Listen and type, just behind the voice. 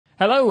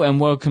Hello and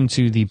welcome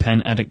to the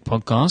Pen Addict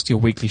Podcast, your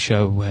weekly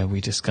show where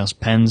we discuss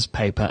pens,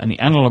 paper and the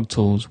analog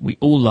tools we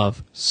all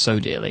love so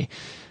dearly.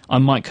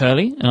 I'm Mike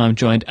Hurley and I'm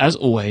joined as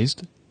always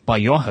by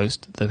your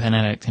host, the Pen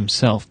Addict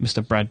himself,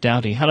 Mr. Brad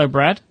Dowdy. Hello,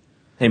 Brad.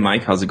 Hey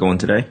Mike, how's it going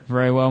today?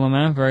 Very well, my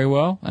man, very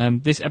well.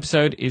 This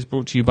episode is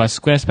brought to you by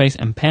Squarespace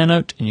and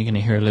Pearnote, and you're going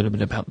to hear a little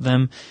bit about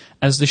them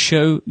as the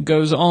show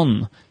goes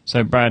on.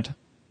 So, Brad,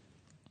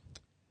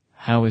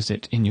 how is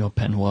it in your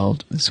pen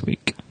world this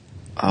week?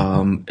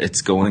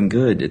 It's going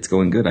good. It's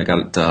going good. I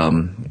got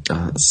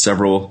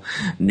several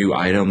new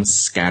items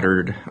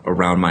scattered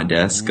around my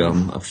desk.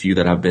 A few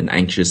that I've been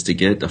anxious to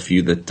get, a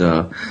few that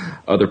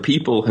other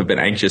people have been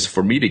anxious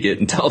for me to get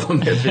and tell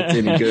them if it's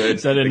any good.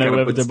 So I didn't know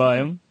whether to buy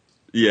them.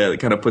 Yeah, it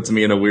kind of puts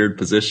me in a weird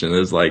position.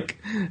 It's like,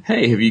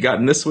 hey, have you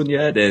gotten this one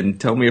yet? And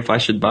tell me if I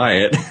should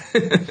buy it.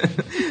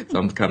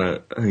 So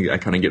I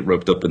kind of get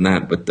roped up in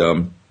that. But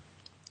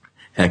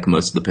heck,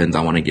 most of the pens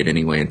I want to get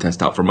anyway and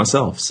test out for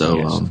myself. So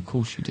yes, of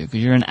course you do,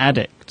 because you're an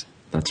addict.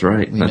 That's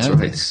right. That's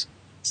right. This.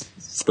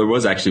 So there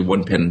was actually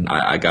one pen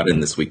I got in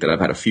this week that I've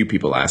had a few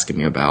people asking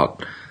me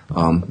about.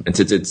 And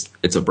since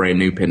it's a brand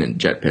new pen in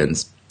jet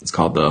pens, it's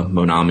called the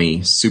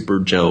Monami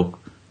Super Gel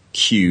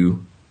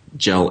Q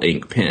Gel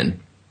Ink Pen.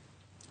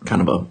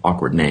 Kind of an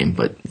awkward name,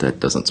 but that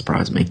doesn't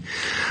surprise me.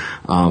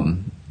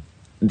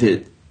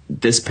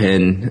 This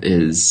pen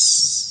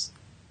is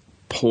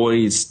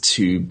poised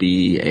to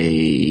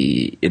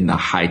be in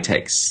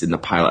the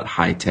Pilot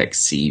Hi-Tech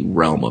C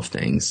realm of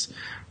things,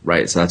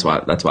 right? So that's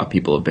why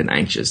people have been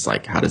anxious.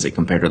 Like, how does it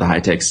compare to the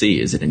Hi-Tech C?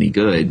 Is it any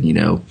good?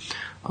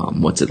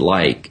 What's it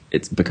like?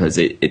 It's because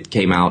it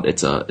came out.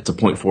 It's a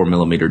 0.4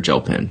 millimeter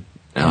gel pen,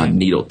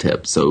 needle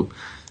tip. So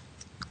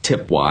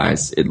tip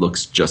wise, it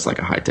looks just like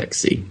a Hi-Tech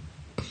C.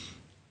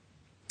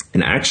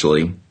 And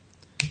actually,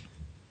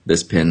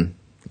 this pen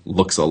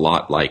looks a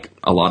lot like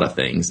a lot of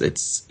things.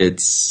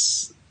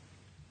 It's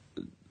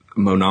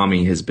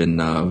Monami has been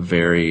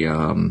very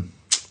how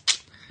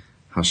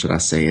should I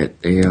say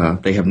it?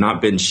 They have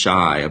not been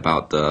shy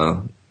about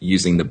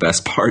using the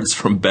best parts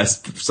from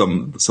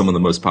some of the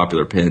most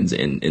popular pens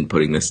in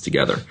putting this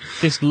together.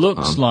 This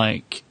looks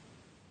like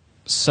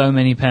so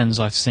many pens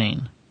I've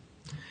seen.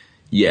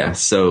 Yeah.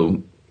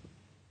 So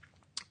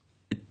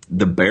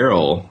the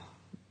barrel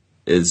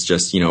is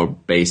just,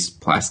 base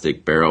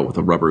plastic barrel with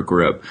a rubber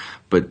grip.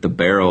 But the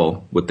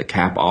barrel with the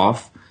cap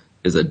off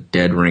is a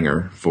dead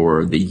ringer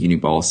for the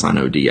Uniball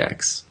Sino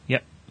DX.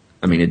 Yep.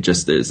 I mean, it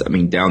just is. I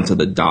mean, down to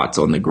the dots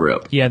on the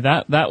grip. Yeah,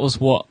 that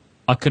was what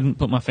I couldn't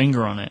put my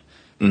finger on it.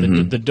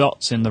 Mm-hmm. The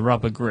dots in the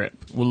rubber grip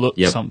will look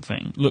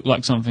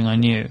like something I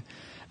knew.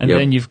 And Yep.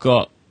 then you've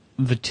got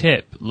the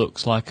tip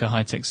looks like a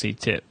Hi-Tech C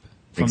tip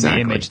from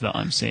Exactly. the image that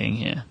I'm seeing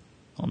here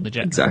on the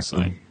jet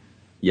Exactly. site.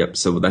 Yep.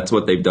 So that's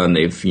what they've done.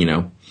 They've,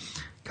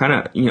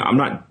 I'm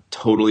not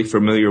totally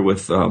familiar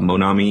with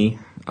Monami.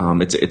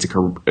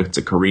 It's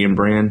a Korean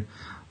brand.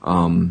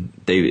 I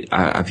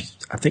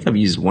think I've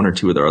used one or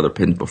two of their other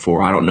pens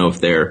before. I don't know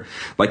if they're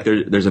like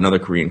there's another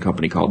Korean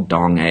company called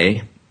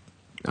Dong-A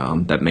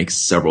that makes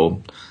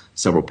several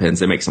pens.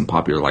 They make some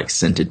popular like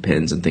scented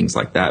pens and things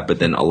like that. But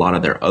then a lot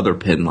of their other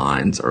pen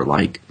lines are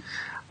like,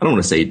 I don't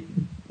want to say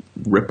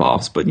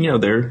rip-offs, but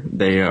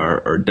they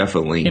are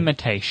definitely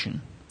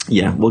Imitation.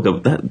 Yeah, we'll go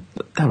with that.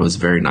 That was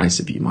very nice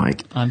of you,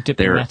 Mike. I'm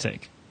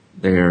diplomatic.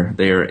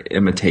 They're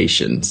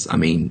imitations. I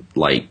mean,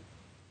 like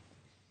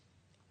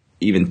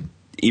even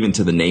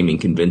to the naming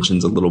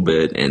conventions a little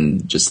bit,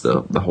 and just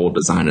the whole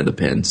design of the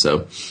pen.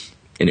 So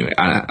anyway,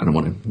 I don't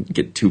want to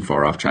get too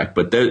far off track,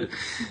 but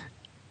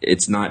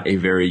it's not a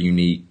very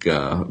unique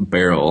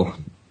barrel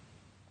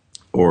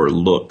or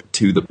look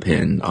to the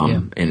pen,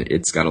 and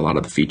it's got a lot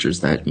of the features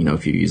that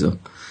if you use a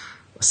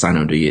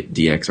Sino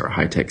DX or a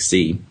Hi-Tech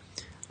C.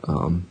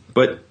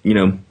 But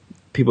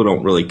people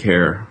don't really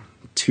care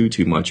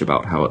too much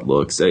about how it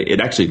looks. It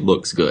actually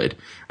looks good.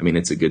 I mean,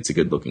 it's a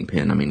good looking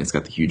pen. I mean, it's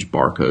got the huge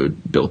barcode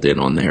built in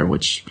on there,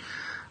 which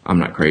I'm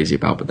not crazy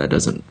about, but that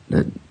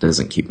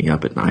doesn't keep me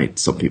up at night.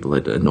 Some people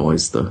it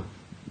annoys the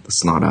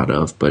snot out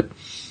of, but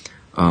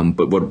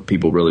what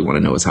people really want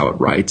to know is how it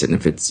writes and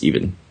if it's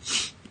even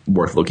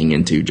worth looking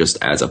into just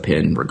as a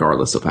pen,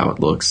 regardless of how it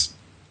looks.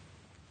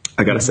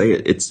 I gotta say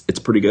it's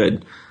pretty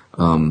good.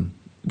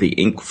 The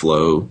ink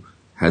flow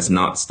has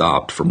not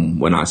stopped from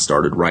when I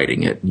started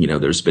writing it.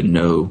 There's been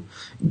no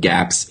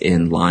gaps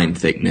in line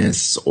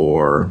thickness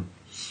or,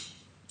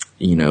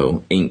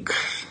 ink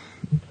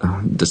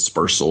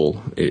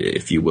dispersal,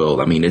 if you will.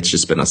 I mean, it's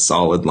just been a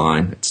solid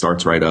line. It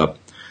starts right up.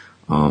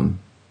 The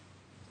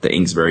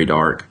ink's very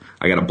dark.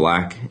 I got a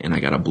black and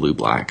I got a blue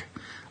black.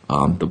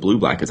 The blue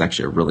black is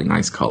actually a really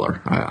nice color.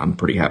 I'm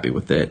pretty happy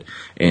with it.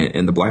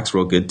 And the black's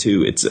real good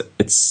too. It's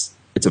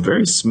a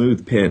very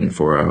smooth pen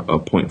for a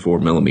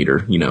 0.4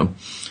 millimeter,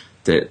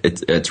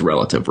 it's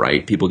relative,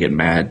 right? People get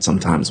mad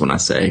sometimes when I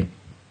say,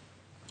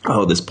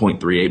 oh, this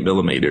 0.38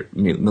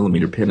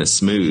 millimeter pen is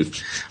smooth.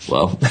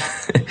 Well,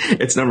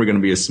 it's never going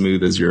to be as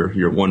smooth as your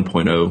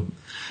 1.0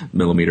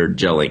 millimeter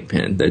gel ink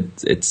pen.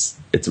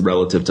 It's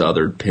relative to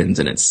other pens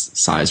in its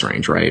size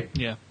range, right?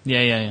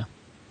 Yeah.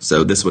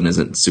 So this one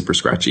isn't super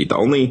scratchy.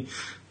 The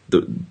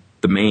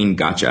main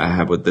gotcha I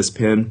have with this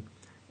pen,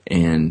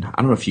 and I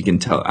don't know if you can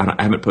tell,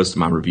 I haven't posted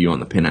my review on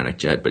the Pen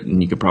Addict yet, but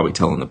you can probably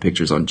tell in the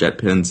pictures on Jet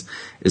Pens,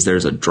 is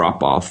there's a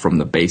drop off from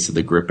the base of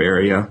the grip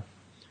area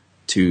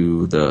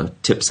to the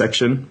tip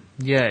section.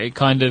 Yeah, it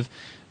kind of,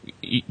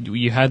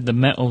 you had the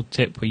metal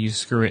tip where you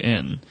screw it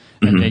in,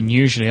 and then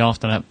usually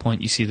after that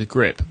point you see the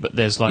grip, but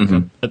there's like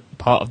a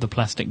part of the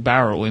plastic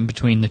barrel in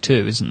between the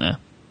two, isn't there?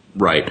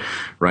 Right.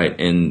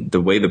 And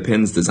the way the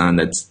pen's designed,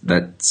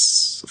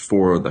 that's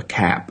for the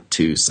cap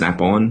to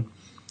snap on.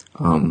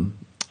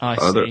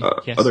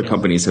 Other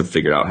companies have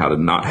figured out how to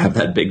not have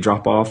that big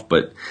drop off,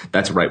 but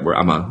that's right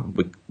where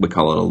we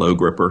call it a low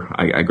gripper.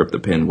 I grip the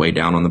pen way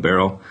down on the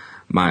barrel.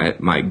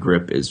 My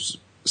grip is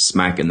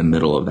smack in the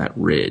middle of that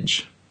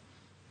ridge.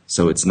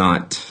 So it's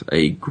not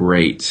a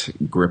great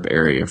grip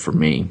area for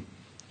me.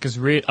 Because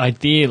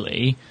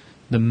ideally,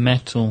 the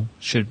metal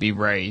should be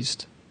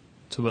raised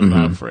to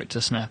allow for it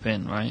to snap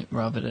in, right?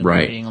 Rather than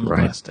being on the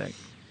plastic.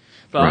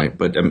 But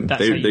but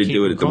they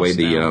do it the way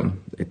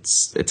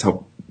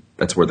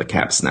that's where the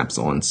cap snaps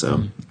on.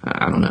 So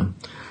I don't know.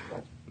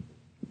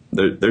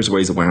 There's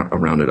ways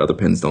around it. Other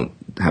pens don't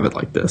have it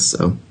like this.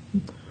 So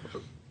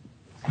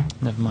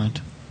never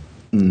mind.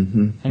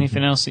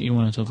 Anything else that you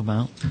want to talk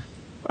about?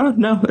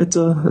 No, it's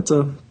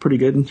a pretty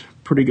good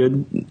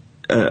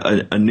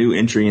a new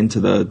entry into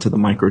the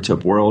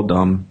microtip world.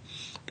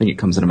 I think it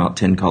comes in about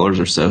 10 colors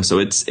or so.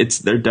 So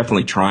they're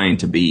definitely trying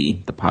to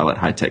be the Pilot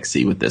Hi-Tech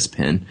C with this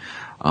pen.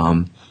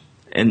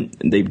 And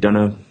they've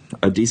done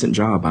a decent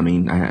job. I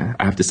mean, I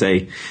have to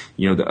say,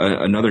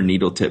 another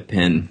needle tip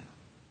pen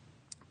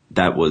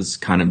that was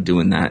kind of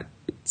doing that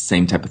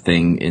same type of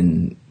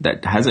thing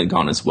that hasn't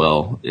gone as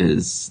well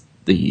is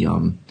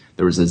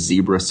there was a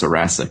Zebra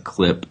Sarasa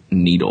clip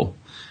needle.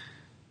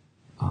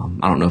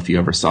 I don't know if you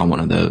ever saw one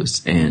of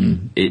those,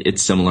 and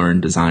it's similar in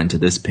design to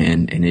this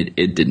pen, and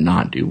it did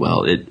not do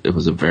well. It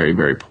was a very,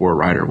 very poor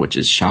writer, which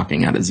is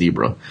shocking out of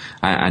Zebra.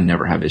 I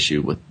never have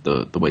issue with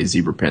the way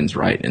Zebra pens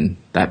write, and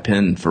that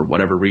pen, for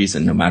whatever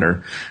reason, no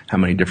matter how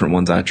many different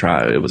ones I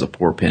try, it was a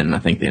poor pen, and I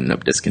think they ended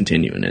up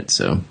discontinuing it.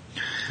 So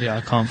yeah,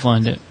 I can't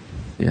find it.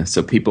 Yeah,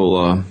 so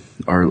people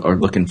are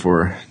looking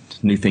for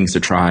new things to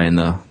try in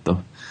the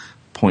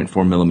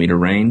 0.4 millimeter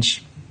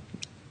range.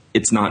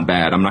 It's not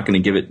bad. I'm not going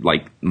to give it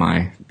like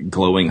my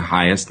glowing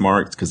highest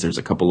marks because there's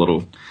a couple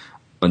little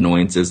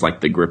annoyances like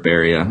the grip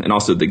area and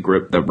also the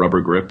rubber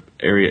grip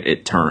area.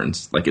 It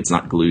turns like it's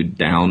not glued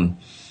down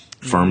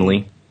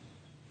firmly.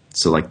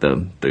 So like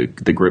the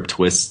grip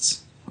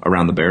twists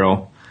around the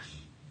barrel.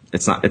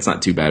 It's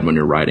not too bad when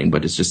you're writing,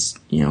 but it's just,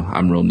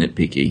 I'm real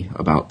nitpicky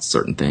about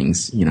certain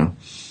things,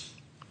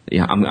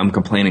 Yeah, I'm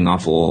complaining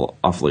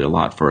awfully a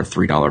lot for a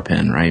 $3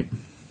 pen, right?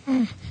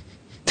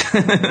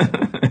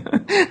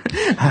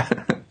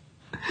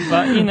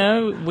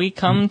 But we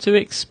come to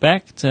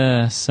expect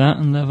a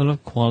certain level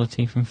of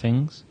quality from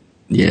things.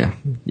 Yeah,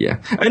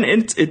 and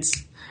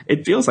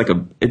it feels like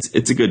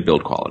it's a good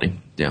build quality.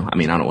 Yeah, I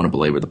mean, I don't want to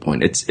belabor the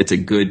point. It's a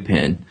good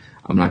pen.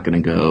 I'm not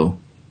going to go,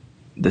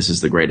 this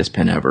is the greatest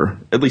pen ever.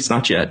 At least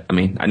not yet. I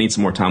mean, I need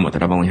some more time with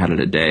it. I've only had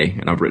it a day,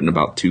 and I've written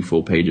about 2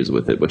 full pages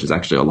with it, which is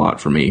actually a lot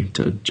for me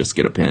to just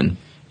get a pen.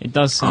 It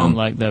does sound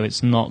like, though,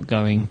 it's not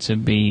going to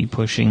be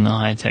pushing the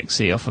Hi-Tech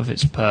C off of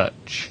its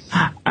perch.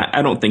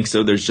 I don't think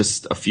so. There's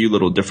just a few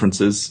little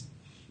differences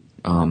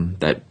and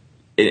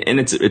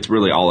it's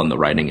really all in the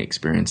writing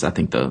experience. I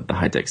think the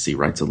Hi-Tech C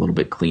writes a little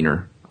bit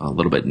cleaner, a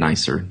little bit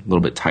nicer, a little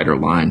bit tighter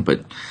line,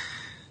 but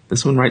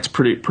this one writes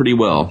pretty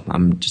well.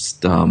 I'm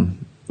just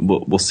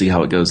we'll see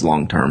how it goes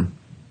long term.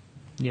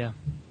 Yeah.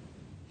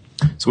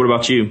 So what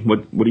about you?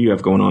 What do you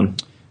have going on?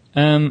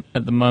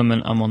 At the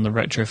moment, I'm on the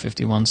Retro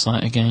 51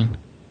 site again.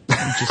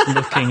 I'm just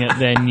looking at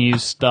their new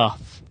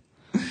stuff.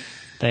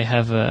 They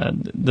have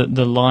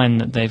the line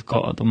that they've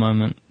got at the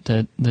moment,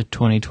 the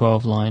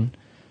 2012 line.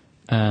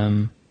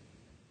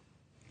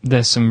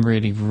 There's some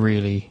really,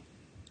 really,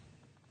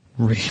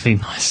 really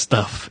nice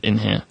stuff in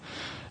here,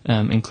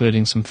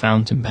 including some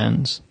fountain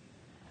pens.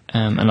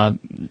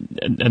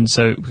 And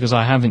so because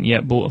I haven't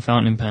yet bought a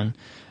fountain pen,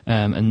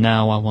 and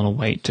now I want to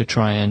wait to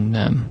try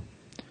and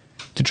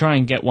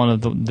get one of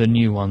the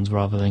new ones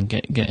rather than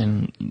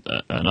getting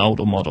an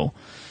older model.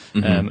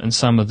 And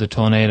some of the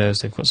Tornadoes,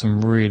 they've got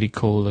some really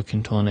cool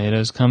looking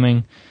Tornadoes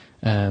coming.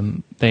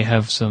 They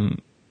have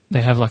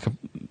like a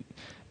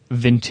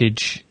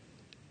vintage,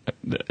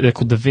 they're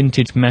called the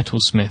Vintage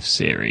Metalsmith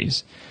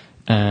series.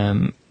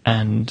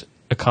 And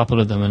a couple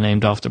of them are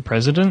named after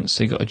presidents.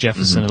 So you've got a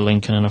Jefferson, a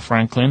Lincoln, and a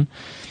Franklin.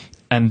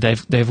 And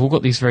they've all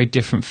got these very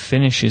different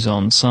finishes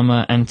on. Some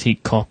are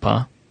antique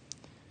copper.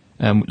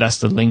 That's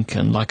the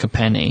Lincoln, like a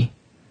penny.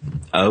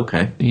 Oh,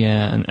 okay.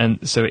 Yeah,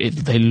 and so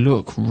they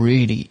look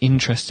really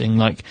interesting.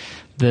 Like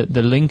the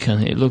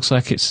Lincoln, it looks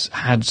like it's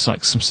had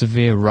like some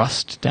severe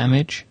rust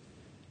damage.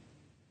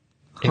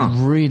 Huh. It's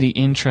really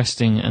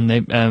interesting, and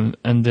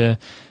the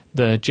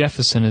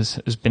Jefferson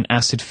has been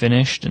acid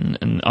finished,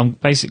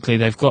 and basically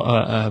they've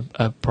got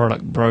a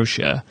product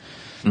brochure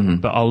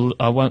But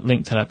I won't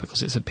link to that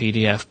because it's a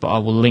PDF. But I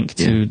will link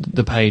to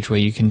the page where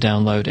you can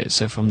download it.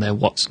 So from there,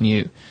 what's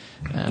new?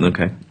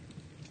 Okay.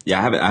 Yeah,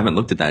 I haven't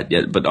looked at that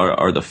yet. But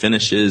are the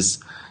finishes?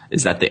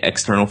 Is that the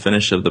external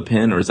finish of the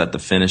pen, or is that the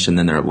finish and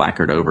then they're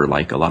lacquered over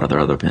like a lot of their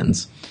other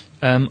pens?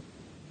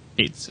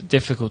 It's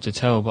difficult to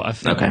tell, but I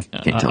think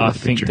I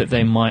think that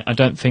they might. I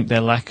don't think they're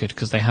lacquered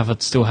because they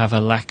still have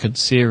a lacquered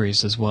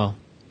series as well.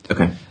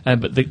 Okay.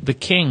 But the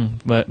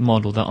King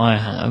model that I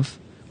have,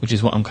 which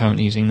is what I'm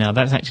currently using now,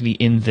 that's actually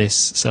in this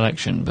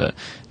selection, but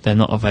they're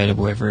not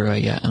available everywhere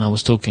yet. And I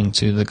was talking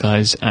to the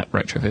guys at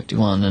Retro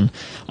 51, and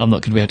I'm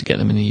not going to be able to get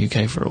them in the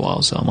UK for a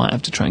while, so I might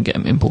have to try and get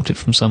them imported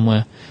from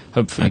somewhere.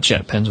 Hopefully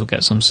Jet Pens will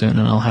get some soon,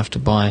 and I'll have to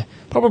buy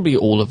probably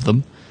all of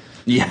them.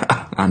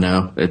 Yeah, I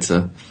know.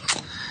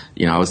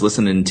 I was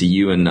listening to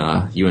you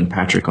and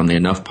Patrick on the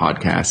Enough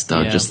podcast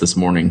just this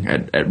morning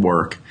at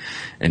work,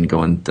 and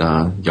going.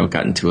 Y'all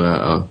got into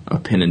a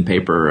pen and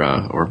paper,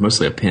 or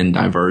mostly a pen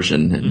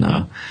diversion,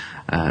 and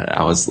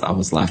I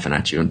was laughing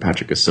at you. And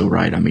Patrick is so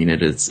right. I mean,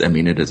 it is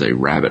a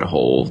rabbit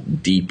hole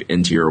deep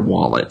into your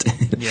wallet.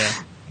 Yeah.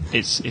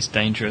 It's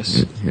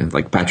dangerous. Yeah,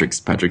 like Patrick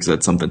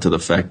said something to the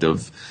effect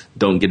of,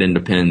 "Don't get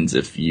into pens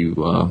if you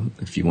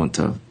want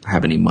to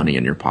have any money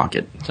in your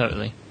pocket."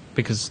 Totally.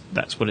 Because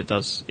that's what it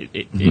does.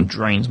 It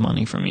drains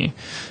money from you.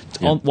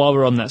 Yeah. While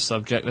we're on that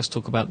subject, let's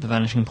talk about the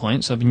Vanishing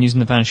Point. So I've been using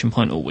the Vanishing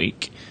Point all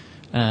week.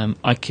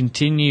 I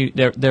continue.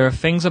 There are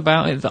things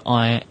about it that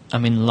I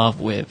am in love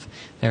with.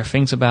 There are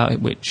things about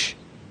it which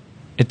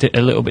are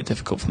a little bit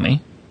difficult for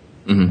me.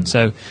 Mm-hmm.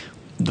 So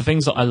the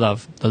things that I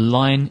love, the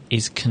line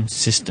is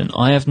consistent.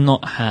 I have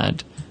not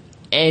had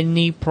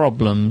any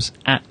problems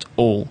at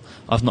all.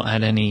 I've not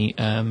had any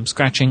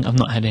scratching. I've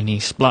not had any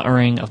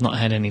spluttering. I've not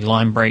had any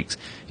line breaks.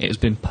 It has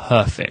been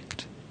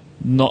perfect.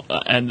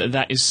 And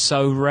that is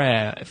so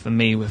rare for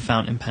me with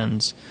fountain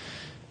pens.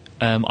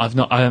 I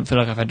don't feel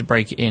like I've had to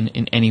break it in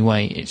any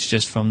way. It's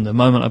just from the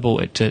moment I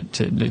bought it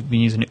to I've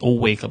been using it all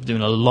week. I've been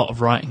doing a lot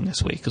of writing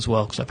this week as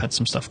well because I've had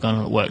some stuff going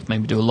on at work.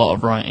 Maybe do a lot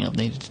of writing. I've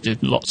needed to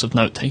do lots of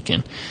note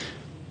taking,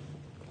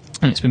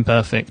 and it's been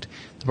perfect.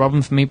 The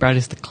problem for me, Brad,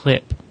 is the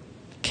clip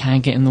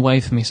can get in the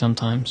way for me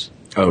sometimes.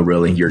 Oh,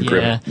 really? Your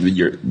grip,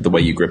 the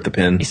way you grip the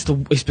pen?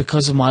 It's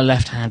because of my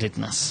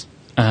left-handedness.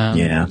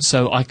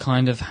 So I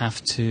kind of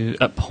have to,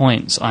 at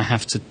points, I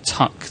have to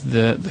tuck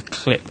the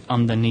clip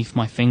underneath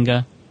my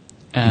finger.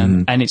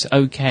 And it's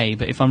okay,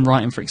 but if I'm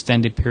writing for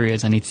extended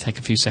periods, I need to take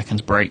a few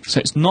seconds break. So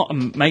it's not a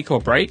make or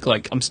break.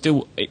 Like I'm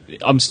still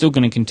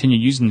going to continue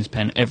using this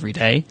pen every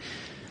day,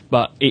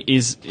 but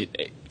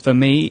for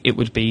me, it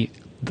would be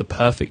the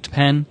perfect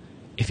pen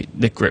if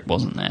the grip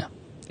wasn't there.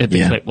 If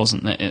the clip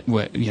wasn't there,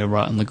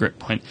 right on the grip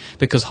point,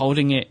 because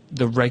holding it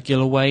the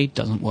regular way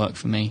doesn't work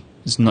for me.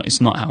 It's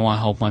not how I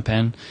hold my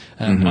pen.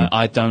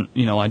 I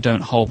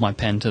don't hold my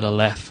pen to the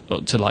left,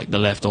 or to like the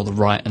left or the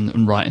right,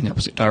 and right in the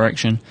opposite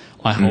direction.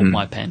 I hold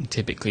my pen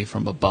typically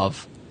from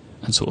above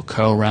and sort of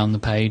curl around the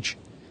page,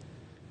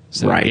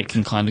 so it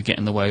can kind of get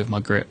in the way of my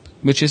grip,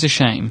 which is a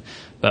shame.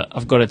 But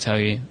I've got to tell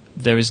you,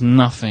 there is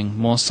nothing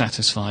more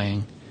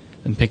satisfying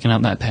than picking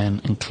up that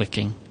pen and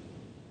clicking.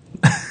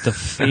 The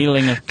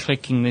feeling of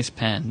clicking this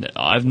pen,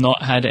 I've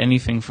not had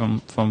anything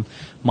from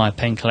my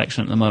pen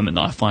collection at the moment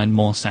that I find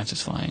more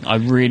satisfying. I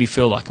really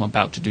feel like I'm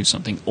about to do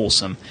something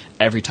awesome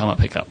every time I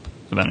pick up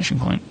the Vanishing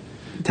Point.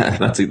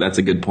 That's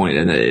a good point,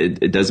 and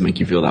it does make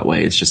you feel that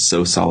way. It's just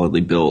so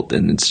solidly built,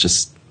 and it's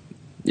just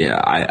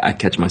I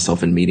catch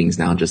myself in meetings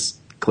now just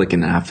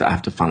clicking, and I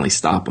have to finally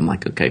stop. I'm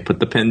like, okay, put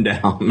the pen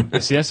down.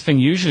 See, that's the thing.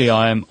 Usually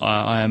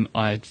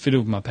I fiddle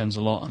with my pens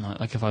a lot, and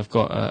like if I've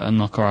got a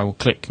knocker, I will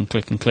click and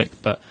click and click.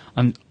 But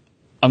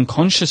I'm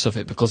conscious of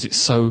it because it's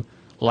so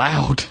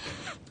loud.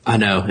 I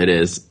know it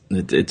is.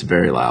 It's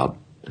very loud.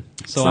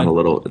 It's not a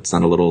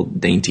little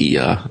dainty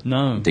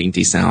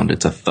dainty sound.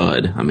 It's a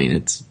thud. I mean,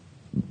 it's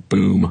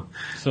boom,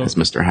 as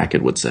Mr.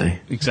 Hackett would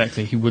say.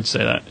 Exactly, he would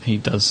say that. He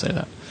does say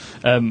that.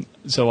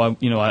 So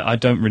I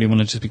don't really want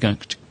to just be going.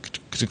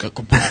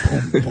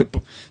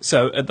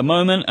 So at the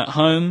moment at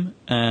home,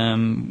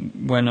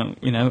 when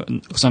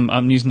because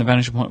I'm using the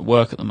Vanishing Point at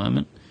work at the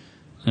moment,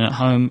 and at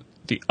home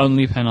the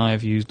only pen I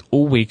have used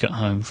all week at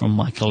home from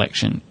my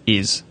collection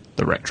is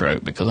the Retro,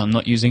 because I'm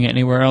not using it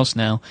anywhere else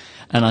now,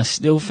 and I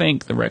still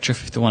think the Retro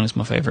 51 is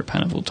my favourite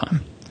pen of all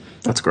time.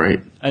 That's great.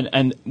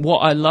 And what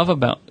I love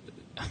about,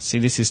 see,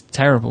 this is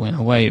terrible in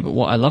a way, but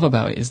what I love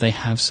about it is they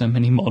have so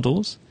many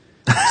models.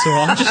 So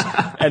I'm just,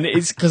 and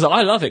it's because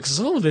I love it,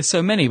 because there's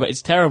so many, but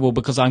it's terrible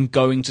because I'm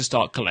going to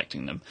start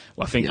collecting them.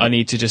 Well, I think I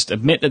need to just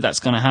admit that that's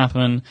going to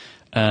happen,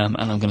 and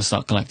I'm going to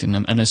start collecting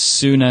them. And as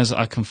soon as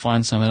I can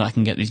find somewhere that I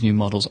can get these new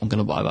models, I'm going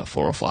to buy about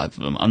 4 or 5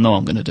 of them. I know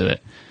I'm going to do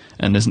it,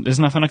 and there's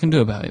nothing I can do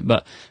about it.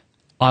 But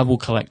I will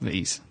collect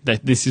these.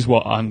 This is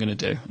what I'm going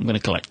to do. I'm going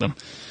to collect them.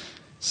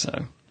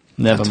 So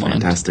never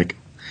mind. Fantastic.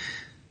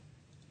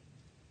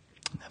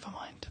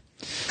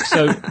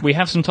 So we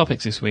have some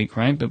topics this week,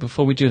 right? But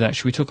before we do that,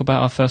 should we talk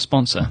about our first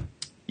sponsor?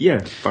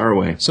 Yeah, fire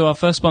away. So our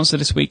first sponsor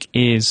this week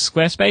is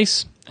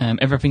Squarespace.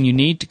 Everything you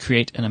need to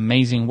create an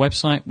amazing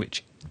website,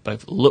 which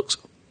both looks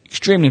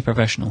extremely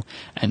professional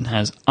and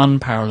has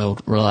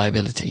unparalleled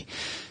reliability.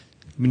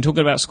 I've been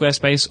talking about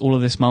Squarespace all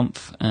of this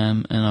month,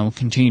 and I will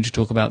continue to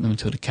talk about them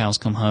until the cows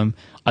come home.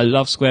 I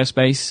love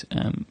Squarespace.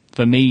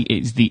 For me,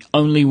 it's the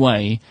only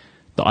way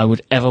that I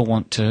would ever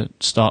want to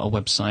start a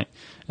website.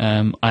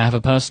 I have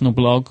a personal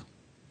blog,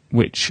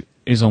 which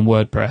is on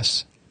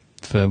WordPress.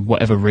 For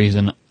whatever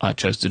reason, I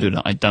chose to do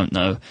that. I don't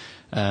know.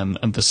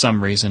 And for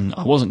some reason,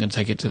 I wasn't going to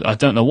take it to... I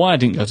don't know why I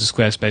didn't go to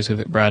Squarespace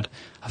with it, Brad.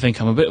 I think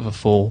I'm a bit of a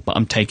fool, but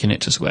I'm taking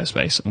it to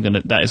Squarespace.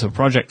 That is a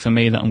project for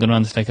me that I'm going to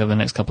undertake over the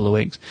next couple of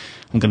weeks.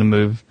 I'm going to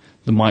move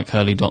the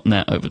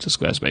MikeHurley.net over to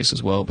Squarespace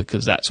as well,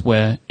 because that's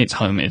where its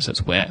home is.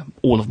 That's where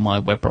all of my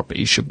web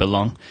properties should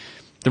belong.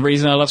 The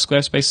reason I love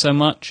Squarespace so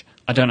much,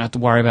 I don't have to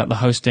worry about the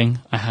hosting.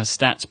 I have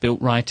stats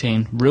built right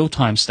in,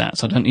 real-time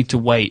stats. I don't need to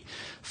wait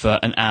for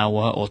an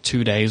hour or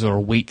 2 days or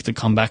a week to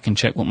come back and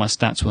check what my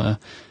stats were.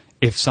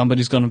 If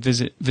somebody's gone and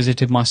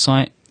visited my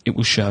site, it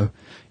will show.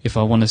 If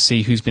I want to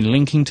see who's been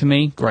linking to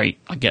me, great,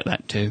 I get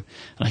that too.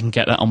 And I can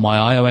get that on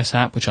my iOS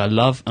app, which I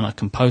love, and I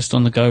can post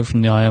on the go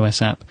from the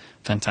iOS app.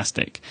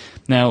 Fantastic.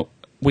 Now,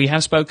 we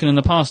have spoken in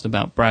the past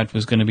about Brad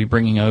was going to be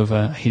bringing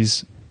over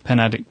his Pen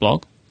Addict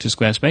blog to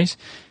Squarespace.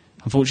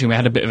 Unfortunately, we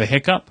had a bit of a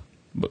hiccup.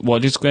 But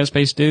what did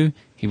Squarespace do?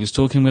 He was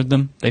talking with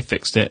them, they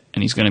fixed it,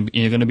 and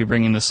you're going to be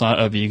bringing the site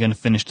over. You're going to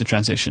finish the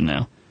transition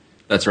now.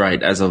 That's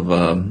right. As of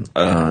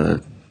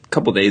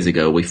couple days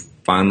ago, we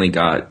finally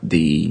got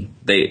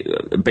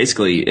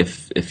basically,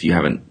 if you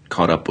haven't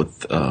caught up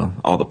with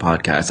all the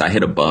podcasts, I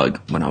hit a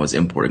bug when I was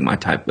importing my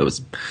type. It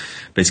was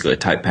basically a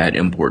TypePad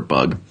import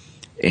bug,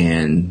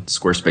 and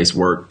Squarespace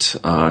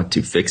worked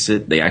to fix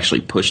it. They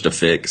actually pushed a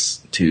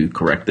fix to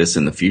correct this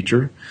in the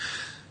future.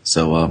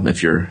 So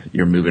if you're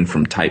moving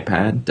from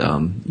TypePad,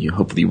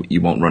 hopefully you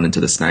won't run into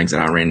the snags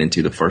that I ran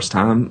into the first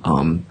time.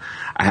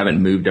 I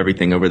haven't moved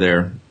everything over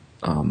there.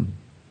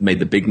 Made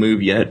the big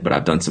move yet, but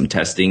I've done some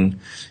testing,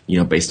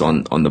 based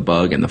on the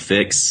bug and the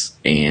fix,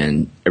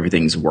 and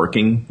everything's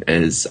working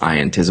as I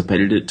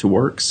anticipated it to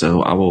work.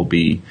 So I will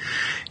be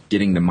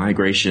getting the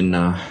migration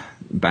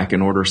back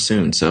in order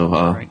soon. So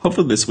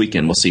hopefully this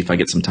weekend, we'll see if I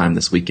get some time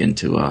this weekend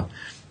to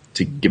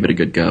give it a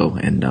good go.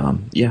 And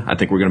I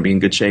think we're going to be in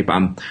good shape.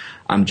 I'm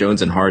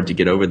jonesing hard to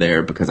get over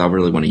there because I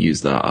really want to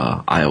use the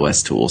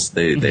iOS tools.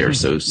 They are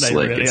so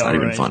slick. Really it's not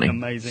even funny.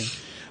 Amazing.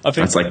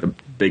 That's like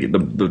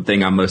the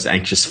thing I'm most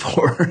anxious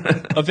for.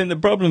 I think the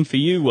problem for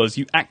you was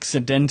you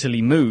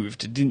accidentally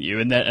moved, didn't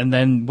you? And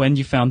then when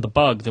you found the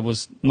bug, there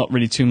was not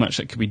really too much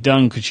that could be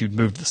done because you'd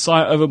moved the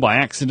site over by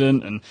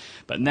accident.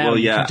 But now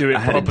you can do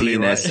it properly.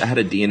 I had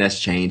a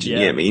DNS change.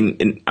 Yeah. I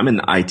mean, I'm in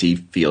the IT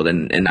field,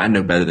 and I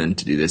know better than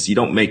to do this. You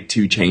don't make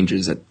two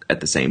changes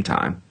at the same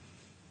time.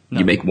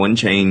 No. You make one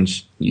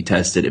change, you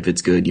test it. If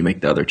it's good, you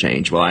make the other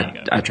change. Well,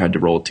 I tried to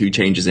roll two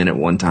changes in at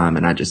one time,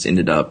 and I just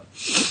ended up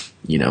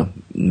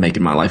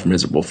making my life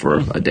miserable for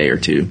a day or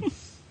two.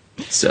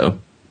 So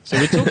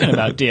we're talking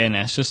about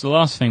DNS. Just the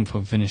last thing before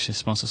we finish this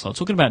sponsor slot.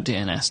 Talking about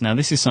DNS. Now,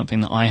 this is something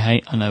that I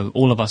hate. I know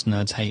all of us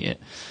nerds hate it.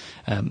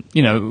 I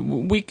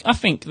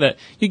think that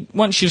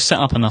once you've set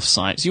up enough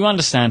sites, you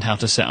understand how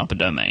to set up a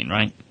domain,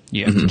 right?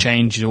 You have to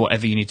change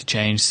whatever you need to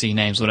change,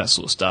 CNAMEs, all that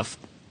sort of stuff.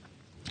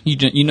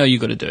 You know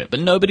you've got to do it, but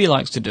nobody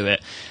likes to do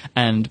it.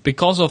 And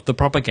because of the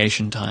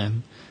propagation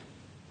time,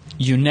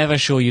 you're never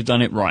sure you've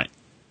done it right.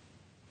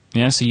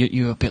 Yeah, so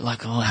you're a bit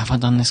like, have I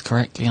done this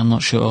correctly? I'm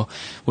not sure.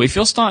 Well, if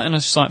you're starting a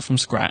site from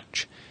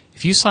scratch,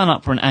 if you sign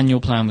up for an annual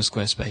plan with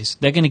Squarespace,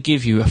 they're going to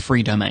give you a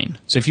free domain.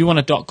 So if you want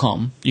a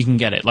 .com, you can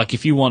get it. Like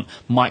if you want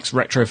Mike's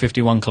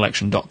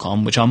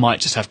Retro51Collection.com, which I might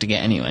just have to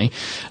get anyway,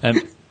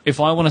 if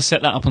I want to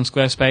set that up on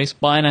Squarespace,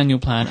 buy an annual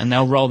plan, and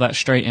they'll roll that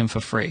straight in for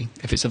free.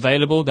 If it's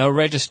available, they'll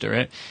register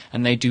it,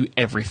 and they do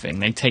everything.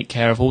 They take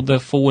care of all the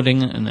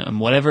forwarding and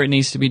whatever it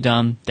needs to be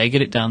done. They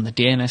get it done. The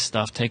DNS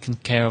stuff taken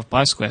care of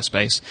by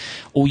Squarespace.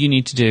 All you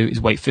need to do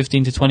is wait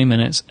 15 to 20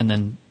 minutes, and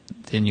then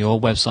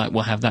your website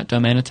will have that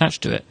domain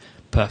attached to it.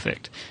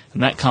 Perfect.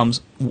 And that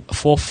comes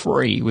for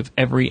free with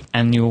every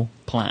annual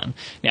plan.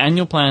 The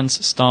annual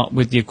plans start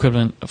with the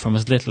equivalent from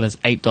as little as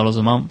 $8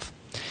 a month.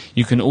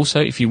 You can also,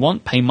 if you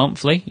want, pay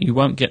monthly. You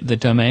won't get the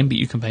domain, but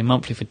you can pay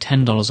monthly for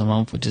 $10 a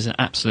month, which is an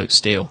absolute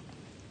steal.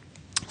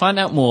 Find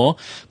out more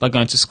by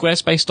going to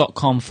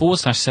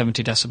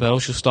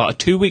squarespace.com/70decibels. You'll start a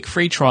 2-week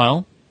free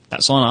trial.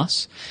 That's on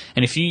us.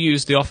 And if you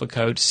use the offer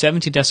code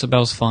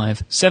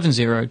 70decibels5,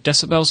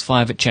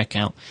 70decibels5 at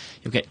checkout,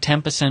 you'll get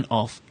 10%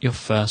 off your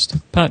first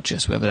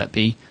purchase, whether that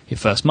be your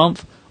first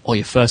month or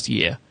your first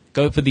year.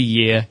 Go for the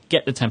year,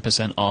 get the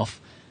 10% off,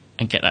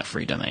 and get that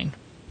free domain.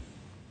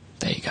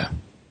 There you go.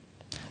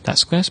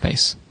 That's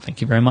Squarespace.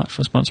 Thank you very much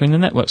for sponsoring the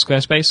network,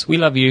 Squarespace. We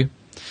love you.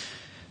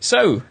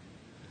 So,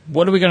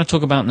 what are we going to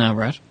talk about now,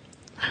 Brad?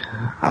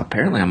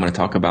 Apparently, I'm going to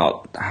talk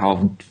about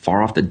how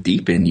far off the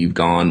deep end you've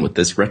gone with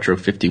this Retro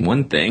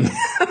 51 thing.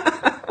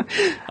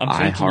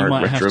 I heart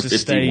Retro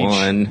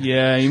 51.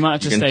 Yeah, you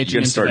might have to stage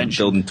an intervention. You're going to start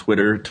building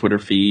Twitter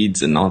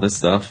feeds and all this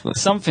stuff.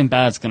 Something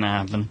bad's going to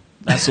happen.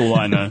 That's all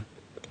I know.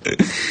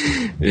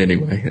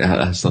 Anyway,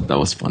 I just thought that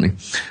was funny.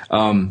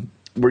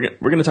 we're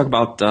going to talk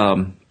about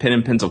pen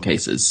and pencil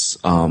cases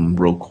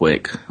real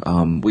quick.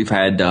 We've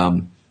had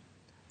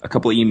a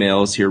couple of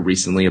emails here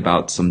recently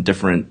about some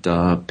different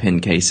pen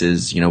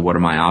cases. What are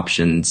my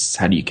options?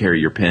 How do you carry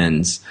your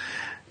pens?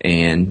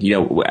 And,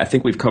 I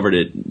think we've covered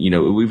it.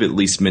 We've at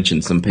least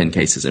mentioned some pen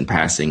cases in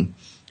passing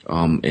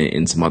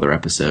in some other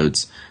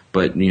episodes.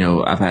 But,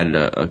 I've had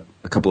a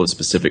couple of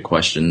specific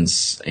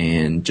questions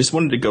and just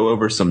wanted to go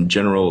over some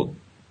general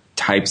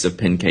types of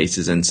pen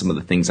cases and some of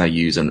the things I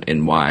use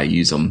and why I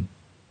use them.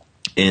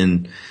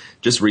 And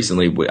just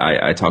recently,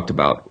 I talked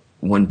about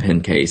one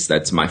pen case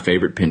that's my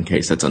favorite pen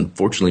case that's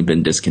unfortunately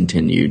been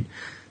discontinued.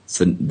 It's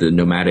the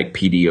Nomadic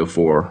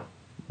PD04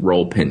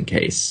 roll pen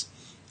case.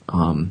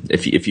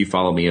 If you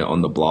follow me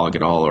on the blog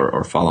at all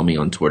or follow me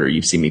on Twitter,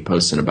 you've seen me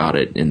posting about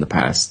it in the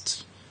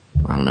past,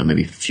 I don't know,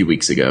 maybe a few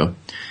weeks ago.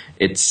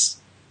 It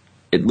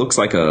looks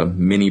like a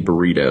mini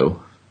burrito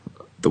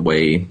the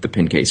way the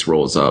pen case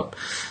rolls up.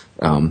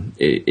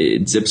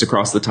 It zips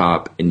across the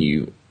top, and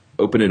you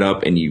open it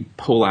up and you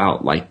pull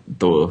out like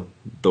the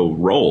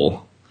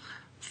roll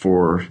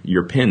for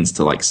your pins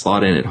to like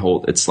slot in.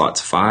 It slots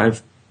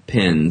 5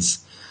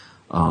 pins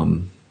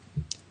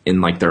in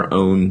like their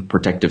own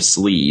protective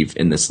sleeve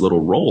in this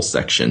little roll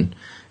section.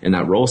 And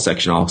that roll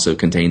section also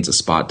contains a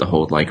spot to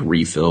hold like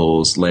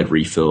refills, lead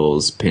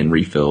refills, pen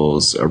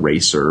refills,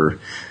 eraser,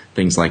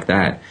 things like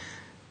that.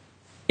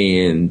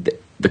 And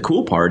the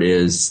cool part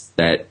is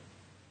that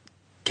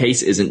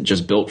case isn't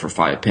just built for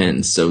 5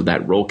 pins. So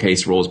that roll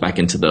case rolls back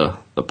into the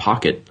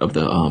pocket of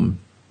the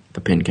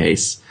pen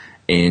case,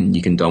 and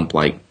you can dump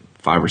like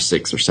 5 or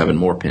 6 or 7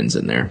 more pins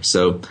in there.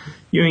 So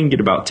you can get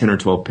about 10 or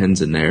 12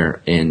 pins in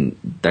there, and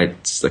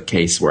that's the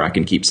case where I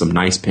can keep some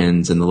nice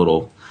pins in the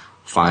little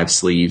 5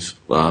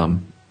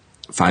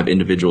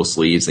 individual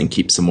sleeves, and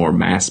keep some more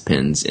mass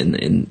pins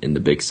in the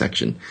big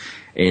section.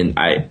 And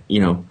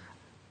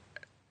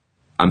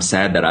I'm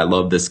sad that I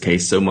love this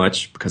case so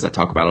much because I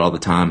talk about it all the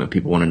time and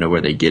people want to know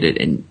where they get it,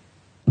 and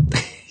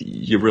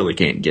you really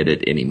can't get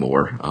it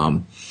anymore.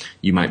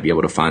 You might be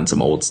able to find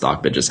some old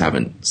stock that just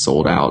haven't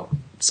sold out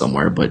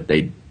somewhere, but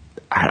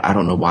I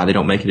don't know why they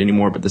don't make it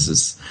anymore, but this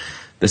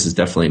is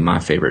definitely my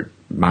favorite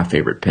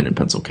pen and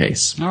pencil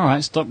case. All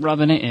right, stop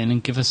rubbing it in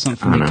and give us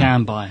something we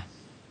can buy.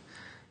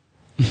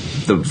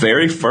 The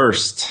very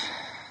first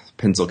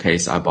pencil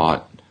case I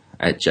bought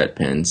at Jet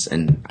Pens,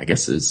 and I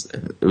guess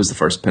it was the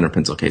first pen or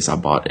pencil case I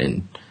bought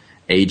in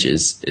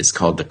ages, is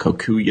called the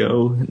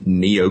Kokuyo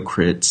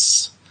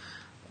Neocrits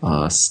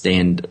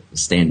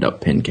stand-up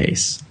pen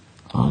case.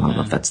 I don't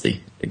know if that's the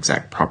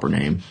exact proper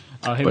name.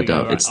 Oh, here we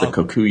go. It's the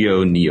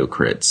Kokuyo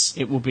Neocrits.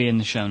 It will be in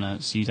the show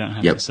notes, so you don't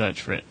have to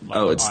search for it.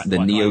 It's the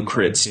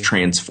Neocrits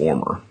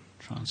Transformer.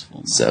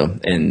 So,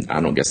 and I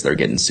don't guess they're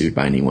getting sued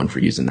by anyone for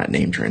using that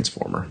name,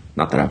 Transformer.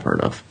 Not that I've heard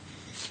of.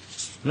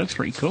 It looks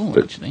pretty cool,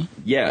 actually.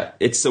 Yeah,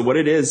 so what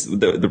it is,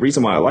 the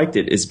reason why I liked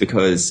it is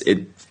because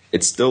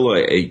it's still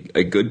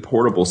a good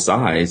portable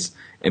size,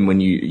 and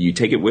when you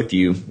take it with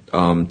you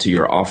to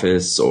your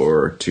office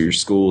or to your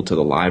school, to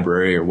the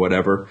library or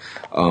whatever,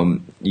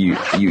 you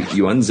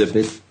unzip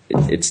it.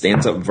 It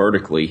stands up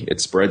vertically.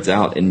 It spreads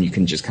out, and you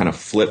can just kind of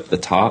flip the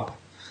top.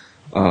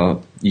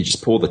 You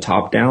just pull the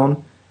top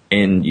down,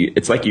 and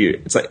it's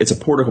a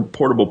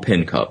portable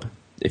pen cup,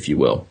 if you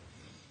will.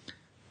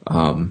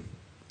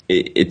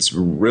 It's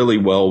really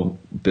well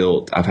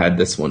built. I've had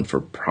this one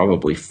for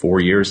probably 4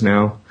 years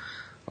now,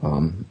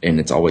 and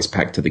it's always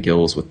packed to the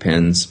gills with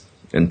pens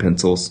and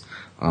pencils.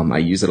 I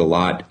use it a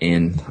lot,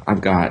 and I've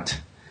got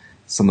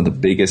some of the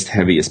biggest,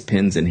 heaviest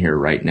pens in here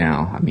right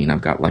now. I mean,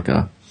 I've got like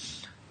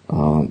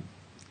I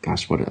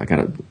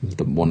got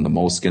one of the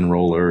Moleskine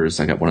rollers.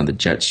 I got one of the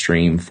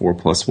Jetstream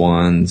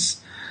 4+1s,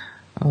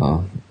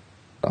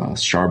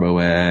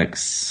 Sharbo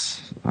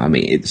X. I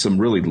mean, it's some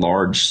really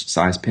large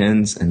size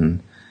pens,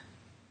 and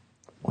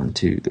 1,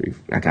 2, 3.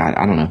 I got,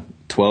 I don't know,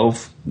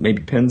 12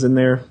 maybe pins in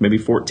there, maybe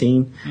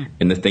 14,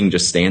 and the thing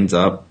just stands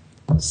up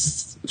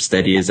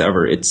steady as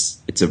ever.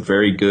 It's a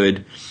very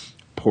good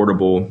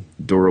portable,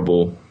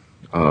 durable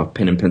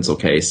pen and pencil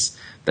case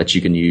that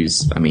you can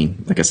use. I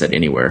mean, like I said,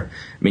 anywhere.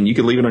 I mean, you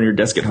could leave it on your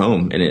desk at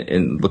home, and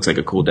it looks like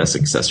a cool desk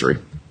accessory.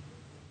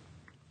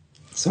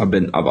 So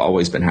I've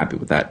always been happy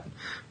with that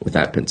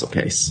pencil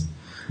case.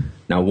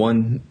 Now,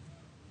 one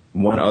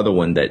other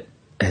one that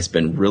has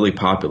been really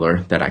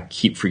popular that I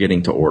keep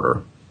forgetting to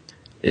order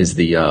is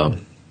the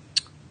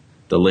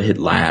Lihit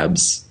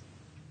Labs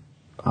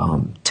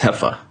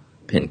Tefa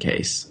pen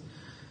case.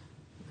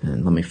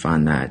 And let me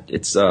find that.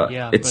 It's put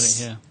it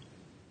here.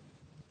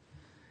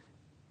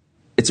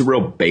 It's a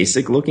real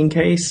basic looking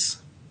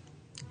case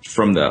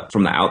from the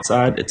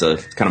outside. It's a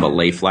kind of a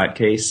lay flat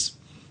case,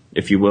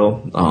 if you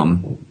will.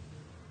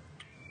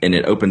 And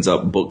it opens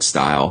up book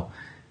style.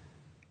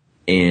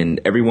 And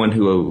everyone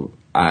who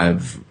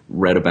I've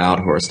read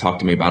about or has talked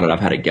to me about it, I've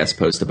had a guest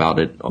post about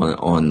it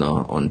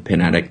on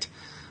Pen Addict,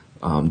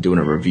 doing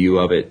a review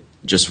of it,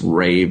 just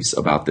raves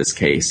about this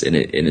case and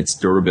its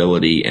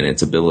durability and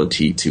its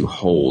ability to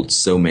hold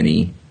so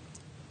many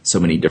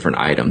different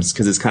items,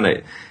 because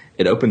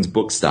it opens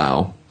book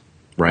style,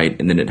 right?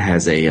 And then it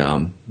has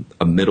a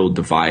middle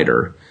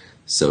divider.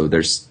 So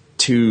there's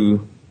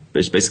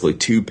basically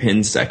two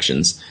pin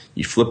sections.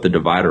 You flip the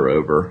divider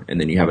over,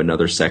 and then you have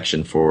another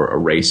section for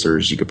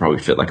erasers. You could probably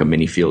fit like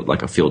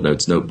a Field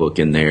Notes notebook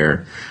in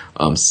there,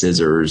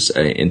 scissors,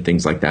 and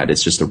things like that.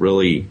 It's just a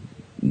really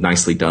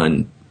nicely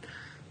done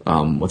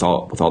with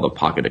all the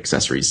pocket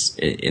accessories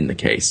in the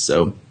case.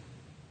 So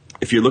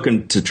if you're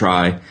looking to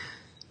try,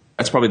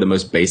 that's probably the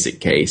most basic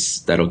case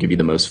that'll give you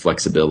the most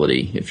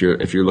flexibility. If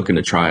you're looking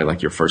to try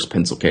like your first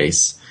pencil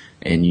case,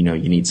 and you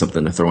need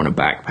something to throw in a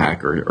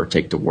backpack or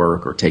take to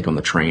work or take on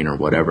the train or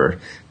whatever,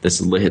 this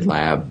Lid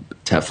Lab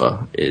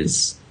Tefa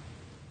is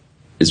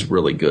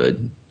really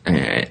good.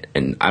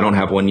 And I don't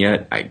have one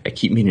yet. I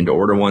keep meaning to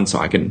order one so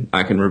I can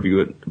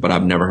review it, but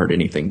I've never heard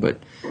anything but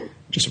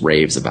just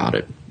raves about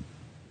it.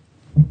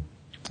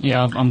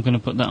 Yeah, I'm going to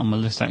put that on my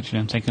list, actually.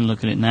 I'm taking a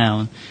look at it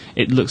now, and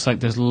it looks like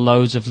there's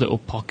loads of little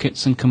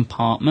pockets and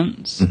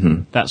compartments.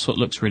 Mm-hmm. That's what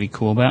looks really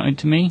cool about it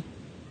to me.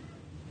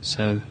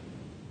 So,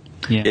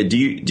 yeah. Do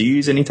you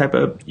use any type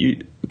of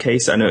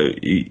case? I know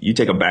you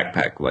take a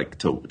backpack like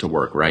to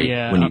work, right?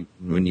 Yeah.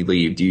 When you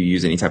leave, do you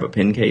use any type of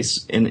pen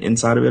case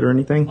inside of it or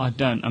anything? I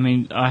don't. I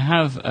mean, I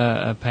have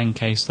a pen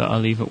case that I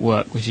leave at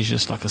work, which is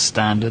just like a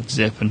standard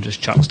zip and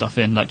just chuck stuff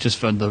in, like just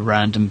for the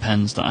random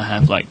pens that I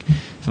have, like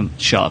from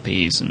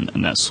Sharpies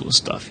and that sort of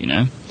stuff,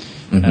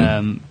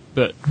 Mm-hmm.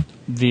 But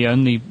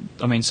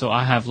so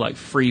I have like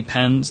 3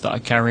 pens that I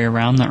carry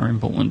around that are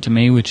important to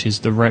me, which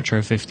is the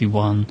Retro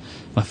 51,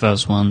 my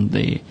first one,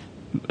 the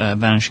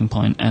Vanishing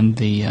Point, and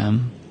the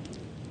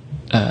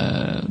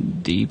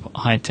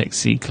Hi-Tech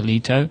C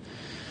Colito.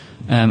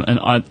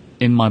 And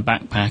in my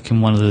backpack,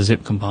 in one of the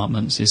zip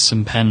compartments, is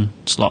some pen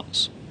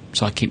slots,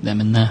 so I keep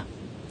them in there.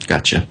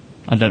 Gotcha.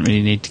 I don't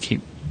really need to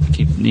keep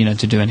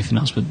to do anything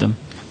else with them.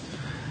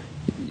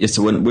 Yeah,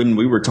 so when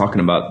we were talking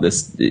about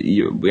this,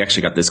 we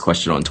actually got this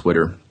question on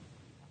Twitter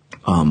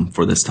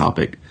for this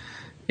topic,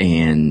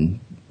 and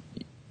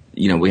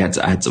I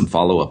had some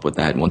follow up with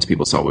that. Once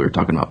people saw we were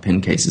talking about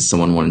pen cases,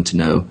 someone wanted to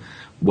know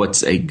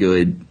what's a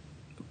good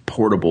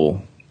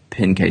portable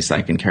pen case that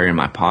I can carry in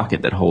my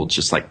pocket that holds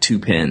just like 2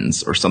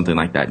 pens or something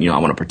like that. I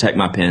want to protect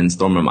my pens,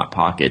 throw them in my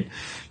pocket,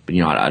 but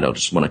I don't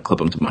just want to clip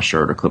them to my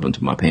shirt or clip them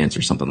to my pants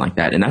or something like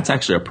that. And that's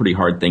actually a pretty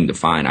hard thing to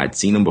find. I'd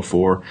seen them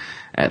before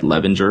at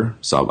Levenger,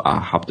 so I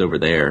hopped over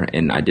there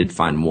and I did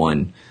find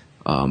one,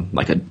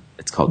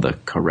 it's called the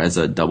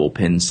Carezza double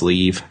pen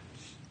sleeve.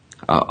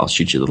 I'll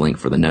shoot you the link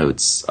for the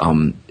notes.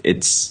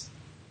 It's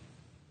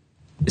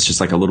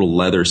just like a little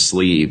leather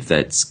sleeve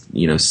that's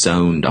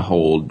sewn to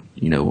hold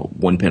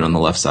 1 pin on the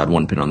left side,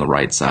 1 pin on the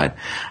right side.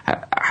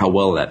 How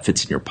well that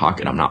fits in your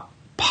pocket, I'm not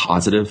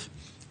positive,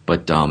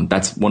 but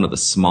that's one of the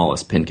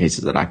smallest pen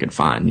cases that I could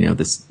find.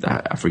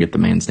 I forget the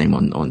man's name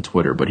on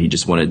Twitter, but he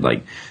just wanted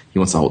he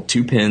wants to hold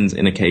 2 pins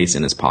in a case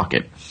in his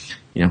pocket.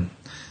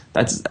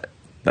 That's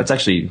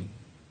actually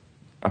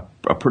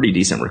a pretty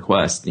decent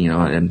request.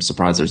 I'm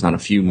surprised there's not a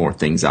few more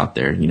things out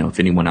there. If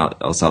anyone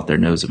else out there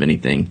knows of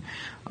anything,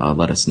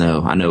 let us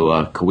know. I know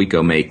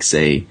Kaweco makes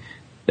a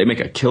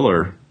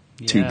killer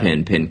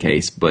 2-pin pen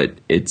case, but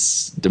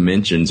its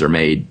dimensions are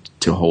made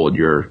to hold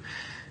your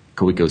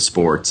Kaweco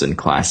Sports and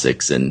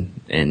Classics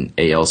and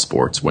AL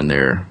Sports when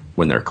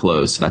they're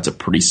closed. So that's a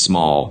pretty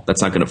small.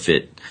 That's not going to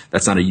fit.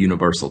 That's not a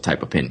universal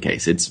type of pen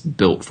case. It's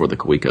built for the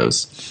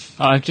Kawecos.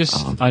 I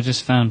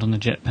just found on the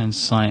JetPen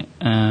site,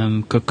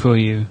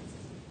 Kokuyo.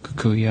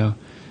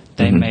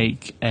 They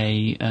make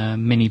a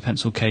mini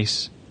pencil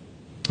case,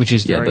 which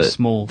is very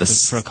small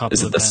for a couple of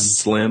pens. Is it the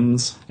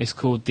Slims? It's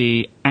called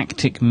the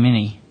Actic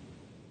Mini.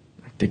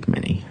 Actic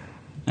Mini.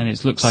 And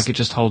it looks like it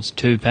just holds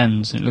 2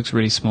 pens. It looks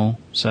really small,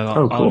 so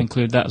I'll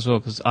include that as well,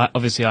 because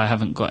obviously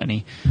I've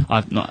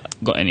not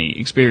got any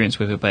experience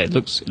with it, but it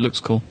looks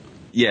cool.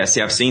 Yeah,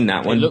 see, I've seen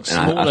that one. It looks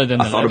smaller than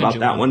the I thought about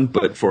that one,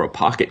 but for a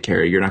pocket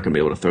carry, you're not going to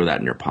be able to throw that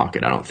in your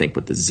pocket, I don't think,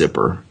 with the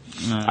zipper.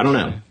 No, I don't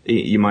know.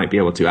 You might be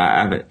able to.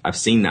 I've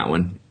seen that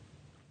one.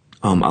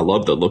 I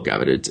love the look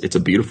of it. It's a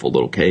beautiful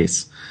little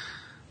case.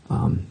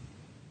 But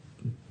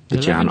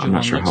yeah, I'm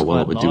not sure how well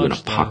it would do in a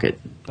pocket.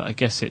 But I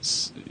guess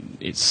it's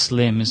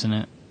slim, isn't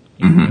it?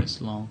 Mm-hmm. It's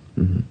long.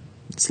 Mm-hmm.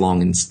 It's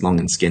long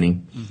and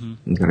skinny. Mm-hmm.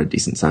 And got a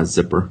decent sized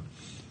zipper.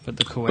 But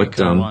the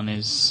Kaweco one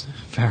is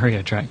very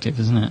attractive,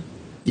 isn't it?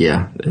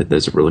 Yeah,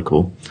 those are really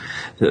cool.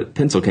 The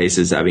pencil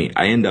cases, I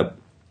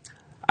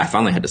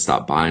finally had to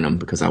stop buying them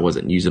because I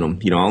wasn't using them.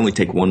 I only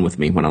take one with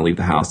me when I leave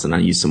the house, and I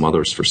use some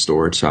others for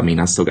storage. So,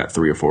 I still got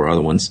 3 or 4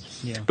 other ones.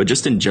 Yeah. But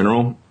just in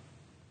general,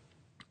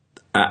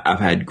 I've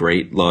had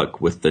great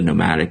luck with the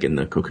Nomadic and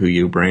the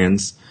Kokuyo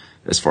brands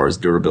as far as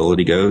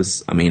durability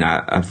goes.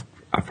 I've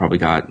probably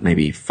got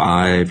maybe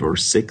 5 or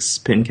 6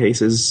 pen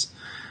cases,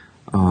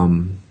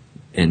 and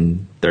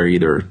they're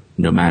either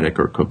Nomadic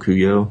or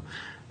Kokuyo.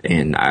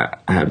 And I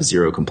have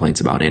 0 complaints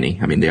about any.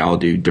 They all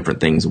do different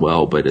things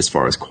well, but as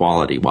far as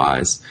quality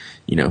wise,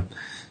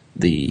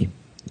 the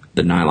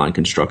the nylon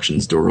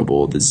construction's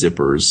durable. The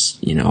zippers,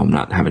 I'm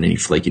not having any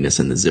flakiness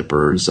in the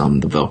zippers.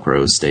 The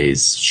Velcro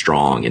stays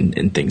strong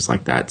and things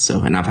like that.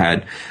 So, and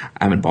I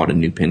haven't bought a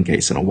new pen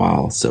case in a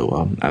while.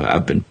 So,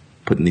 I've been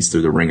putting these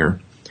through the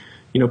ringer,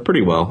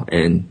 pretty well.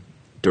 And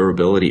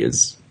durability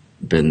has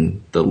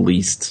been the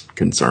least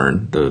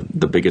concern.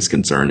 The biggest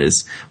concern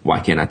is, why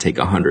can't I take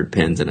 100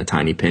 pens in a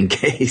tiny pen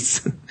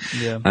case?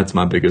 Yeah. That's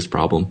my biggest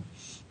problem.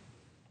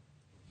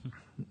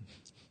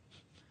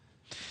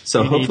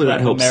 So hopefully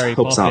that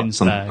helps out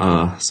some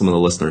of the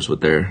listeners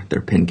with their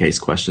pen case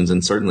questions.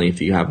 And certainly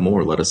if you have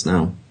more, let us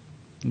know.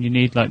 You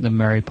need like the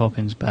Mary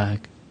Poppins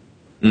bag.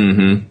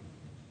 Mm-hmm.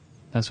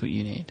 That's what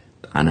you need.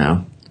 I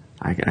know.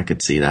 I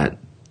could see that.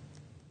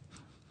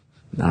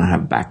 I don't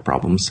have back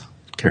problems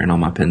carrying all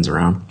my pens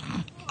around.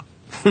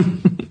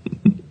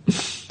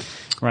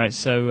 Right,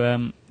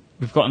 so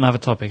we've got another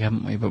topic,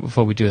 haven't we? But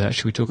before we do that,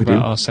 should we talk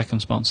about our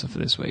second sponsor for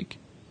this week?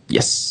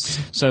 Yes.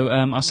 So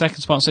our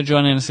second sponsor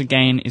joining us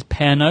again is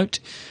Pearnote.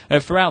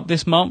 Throughout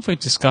this month, we've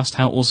discussed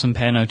how awesome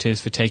Pearnote is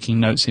for taking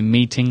notes in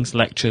meetings,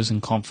 lectures,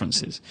 and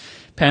conferences.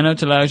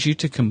 Pearnote allows you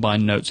to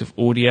combine notes of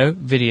audio,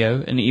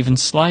 video, and even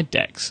slide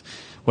decks.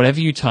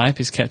 Whatever you type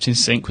is kept in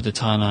sync with the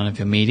timeline of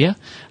your media,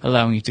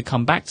 allowing you to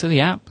come back to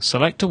the app,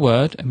 select a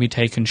word, and be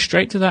taken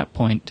straight to that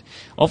point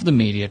of the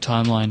media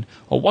timeline,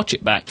 or watch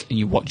it back and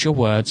you watch your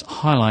words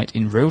highlight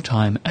in real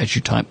time as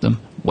you type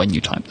them, when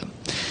you type them.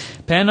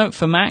 Pearnote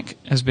for Mac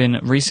has been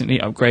recently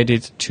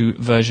upgraded to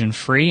version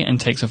 3 and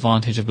takes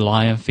advantage of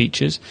Lyre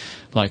features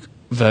like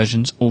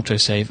versions,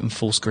 autosave, and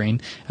full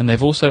screen, and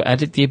they've also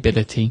added the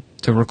ability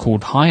to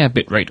record higher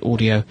bitrate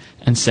audio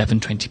and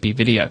 720p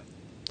video.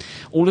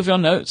 All of your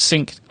notes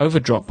sync over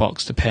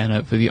Dropbox to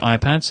Pearnote with your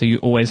iPad, so you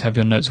always have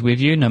your notes with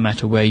you no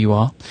matter where you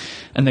are.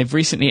 And they've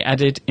recently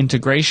added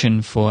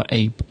integration for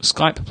a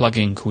Skype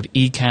plugin called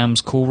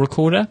Ecamm's Call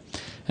Recorder.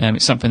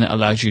 It's something that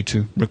allows you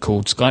to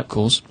record Skype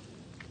calls.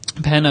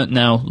 Pearnote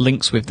now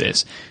links with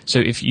this, so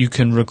if you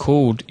can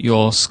record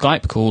your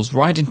Skype calls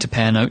right into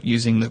Pearnote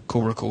using the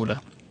call recorder,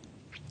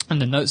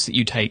 and the notes that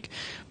you take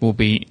will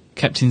be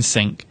kept in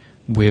sync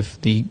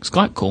with the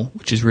Skype call,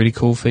 which is really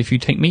cool for if you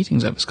take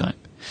meetings over Skype.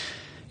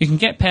 You can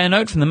get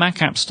Pearnote from the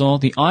Mac App Store,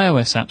 the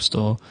iOS App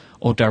Store,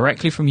 or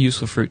directly from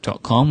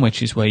usefulfruit.com,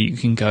 which is where you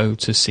can go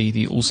to see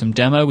the awesome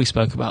demo we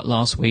spoke about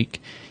last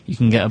week. You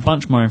can get a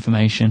bunch more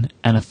information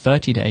and a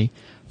 30-day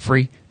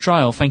free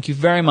trial. Thank you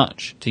very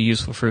much to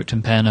Useful Fruit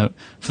and Pearnote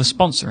for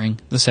sponsoring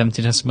the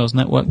 70 Decibels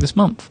Network this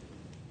month.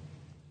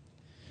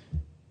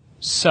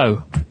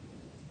 So,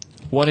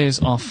 what is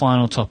our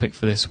final topic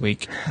for this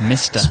week,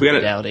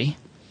 Mr. Dowdy?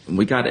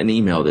 We got an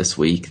email this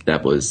week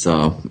that was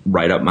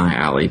right up my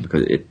alley,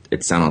 because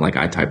it sounded like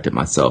I typed it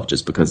myself,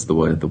 just because the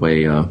way the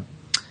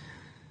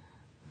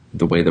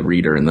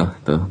reader and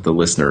the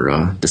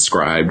listener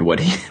described what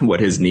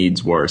his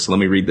needs were. So let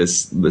me read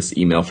this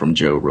email from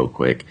Joe real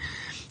quick.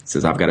 It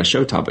says, I've got a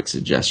show topic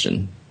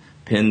suggestion.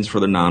 Pens for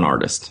the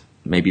non-artist.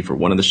 Maybe for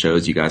one of the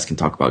shows you guys can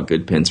talk about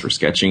good pens for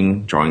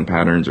sketching, drawing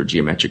patterns or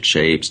geometric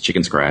shapes,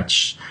 chicken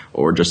scratch,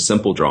 or just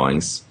simple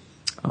drawings.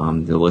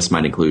 The list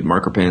might include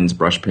marker pens,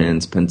 brush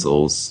pens,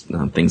 pencils,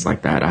 things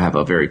like that. I have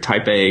a very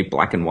type A,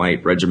 black and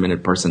white,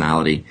 regimented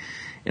personality,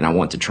 and I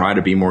want to try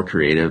to be more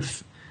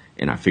creative,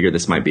 and I figure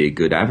this might be a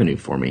good avenue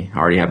for me. I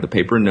already have the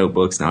paper and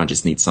notebooks. Now I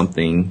just need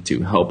something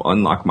to help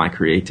unlock my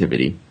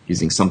creativity.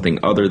 Using something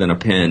other than a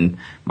pen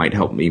might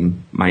help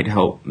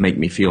make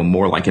me feel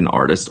more like an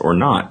artist or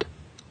not.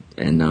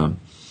 And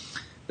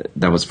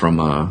that was from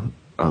a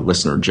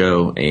listener,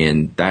 Joe,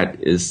 and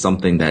that is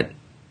something that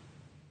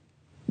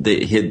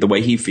the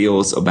way he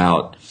feels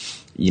about,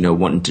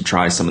 wanting to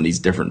try some of these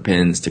different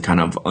pens to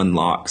kind of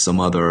unlock some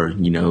other,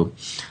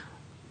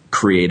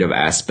 creative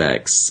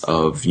aspects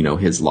of,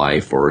 his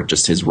life or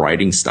just his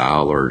writing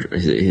style or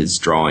his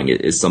drawing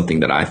is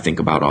something that I think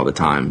about all the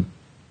time.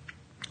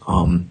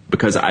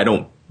 Because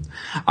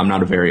I'm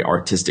not a very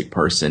artistic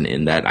person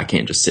in that I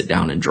can't just sit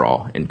down and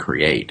draw and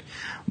create.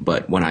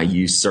 But when I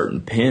use certain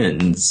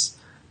pens,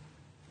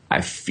 I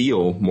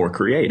feel more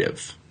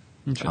creative.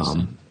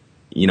 Interesting.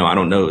 I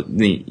don't know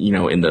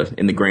in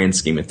the grand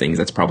scheme of things,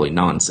 that's probably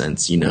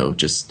nonsense,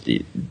 just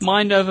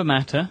mind over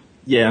matter.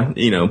 Yeah.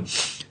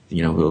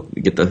 We'll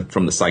get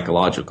from the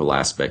psychological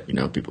aspect,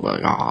 people are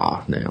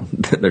like, no,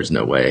 there's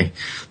no way.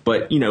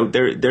 But,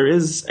 there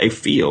is a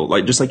feel,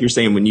 like, just like you're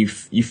saying, when you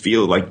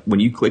feel like when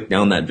you click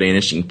down that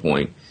vanishing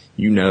point,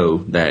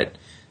 that,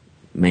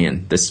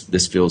 man,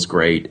 this feels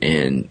great.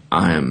 And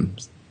I am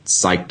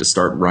psyched to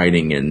start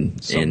writing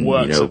and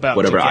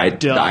whatever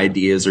the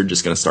ideas are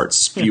just going to start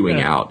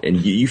spewing out. And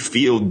you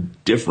feel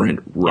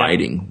different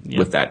writing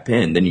with that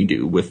pen than you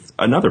do with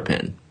another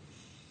pen.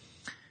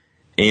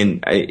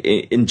 And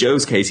in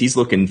Joe's case, he's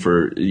looking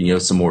for,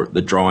 some more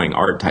the drawing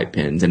art type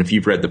pens. And if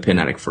you've read The Pen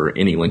Addict for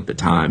any length of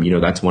time,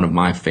 that's one of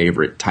my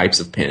favorite types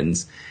of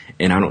pens.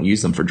 And I don't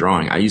use them for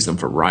drawing. I use them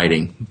for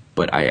writing.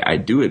 But I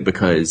do it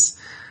because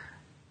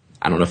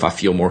I don't know if I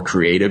feel more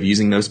creative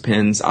using those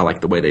pens. I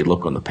like the way they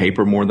look on the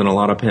paper more than a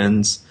lot of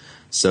pens.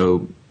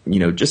 So,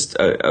 just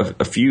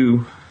a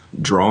few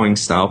drawing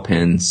style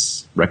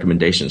pens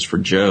recommendations for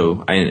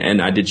Joe,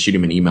 and I did shoot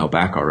him an email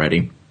back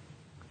already,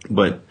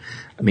 but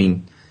I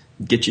mean,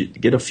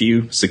 get a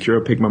few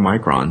Sakura Pigma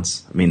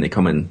Microns. I mean, they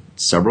come in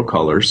several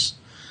colors,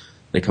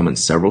 they come in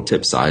several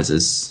tip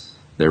sizes,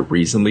 they're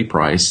reasonably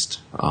priced,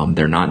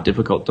 they're not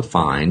difficult to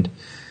find,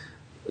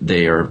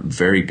 they are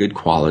very good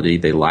quality,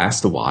 they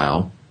last a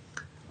while.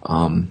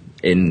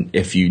 And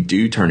if you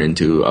do turn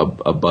into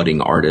a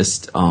budding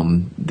artist,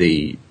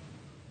 the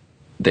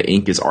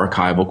ink is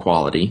archival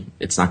quality.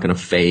 It's not going to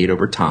fade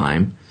over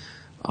time.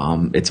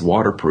 It's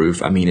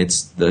waterproof. I mean,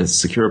 the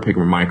Sakura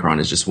Pigma Micron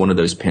is just one of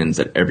those pens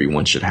that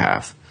everyone should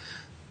have,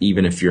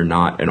 even if you're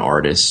not an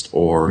artist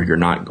or you're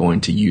not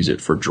going to use it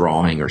for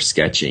drawing or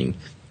sketching.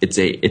 It's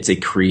a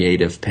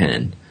creative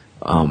pen.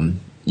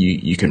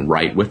 You can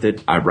write with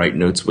it. I write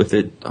notes with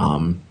it.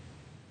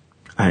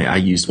 I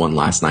used one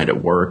last night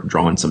at work,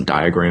 drawing some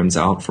diagrams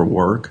out for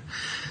work.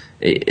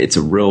 It's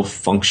a real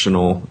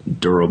functional,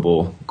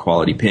 durable,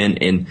 quality pen.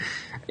 And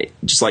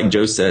just like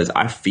Joe says,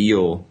 I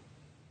feel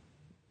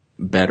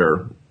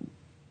better,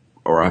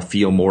 or I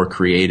feel more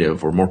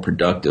creative or more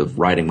productive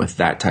writing with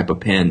that type of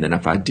pen than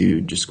if I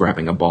do just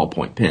grabbing a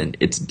ballpoint pen.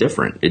 It's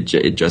different. It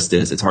just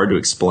is. It's hard to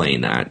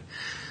explain that.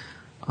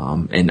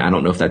 And I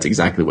don't know if that's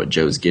exactly what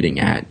Joe's getting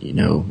at. You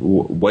know,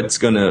 what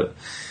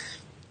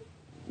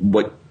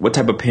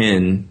type of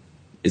pen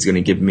is going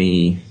to give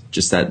me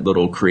just that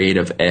little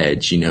creative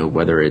edge, you know,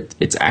 whether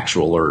it's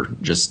actual or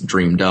just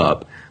dreamed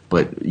up,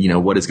 but, you know,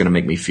 what is going to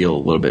make me feel a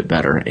little bit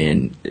better?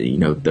 And, you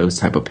know, those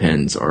type of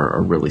pens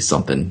are really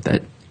something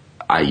that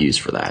I use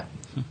for that.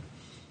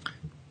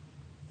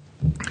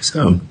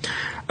 So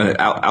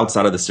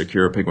outside of the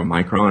Sakura Pigma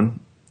Micron,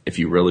 if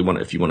you want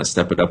to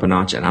step it up a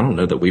notch, and I don't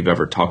know that we've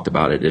ever talked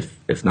about it.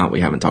 If not, we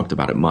haven't talked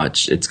about it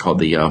much. It's called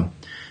the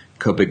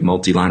Copic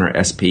Multiliner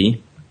SP.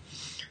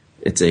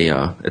 It's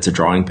a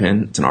drawing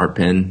pen. It's an art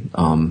pen.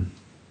 I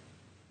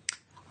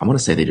want to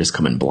say they just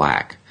come in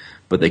black,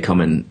 but they come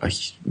in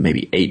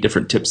maybe 8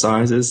 different tip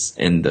sizes.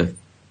 And the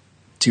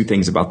 2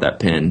 things about that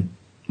pen,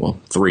 well,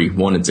 3.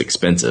 One, it's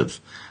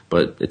expensive,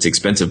 but it's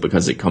expensive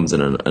because it comes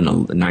in a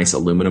nice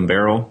aluminum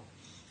barrel,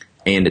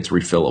 and it's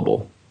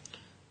refillable.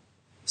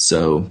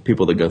 So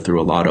people that go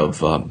through a lot of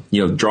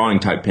drawing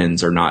type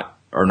pens are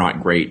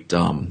not great.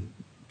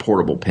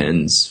 Portable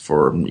pens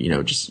for,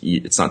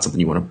 it's not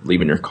something you want to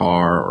leave in your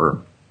car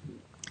or,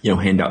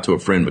 hand out to a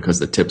friend because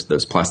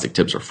those plastic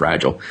tips are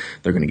fragile.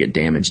 They're going to get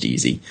damaged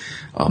easy.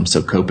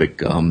 So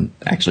Copic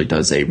actually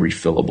does a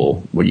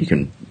refillable where you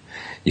can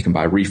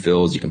buy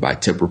refills, you can buy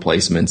tip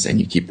replacements, and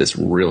you keep this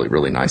really,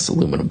 really nice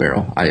aluminum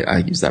barrel. I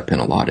use that pen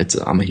a lot.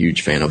 I'm a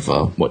huge fan of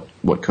what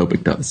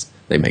Copic does.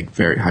 They make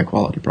very high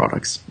quality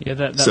products. Yeah,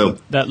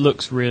 that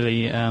looks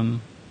really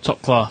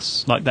top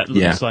class. Like that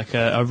looks like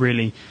a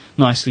really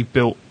nicely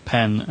built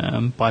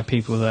pen by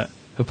people that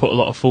have put a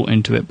lot of thought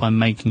into it by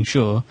making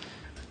sure,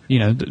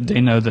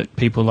 they know that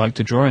people like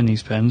to draw in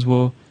these pens.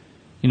 Well,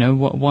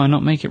 why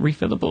not make it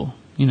refillable?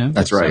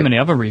 That's right. So many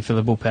other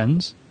refillable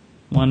pens.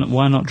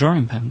 Why not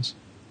drawing pens?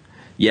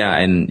 Yeah,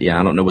 and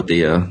I don't know what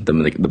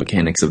the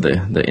mechanics of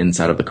the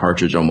inside of the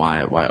cartridge and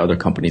why other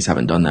companies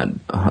haven't done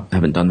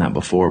that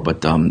before,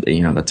 but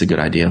that's a good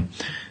idea.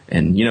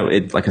 And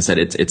like I said,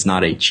 it's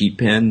not a cheap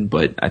pen,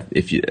 but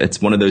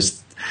it's one of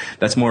those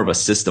that's more of a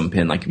system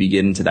pen. Like if you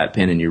get into that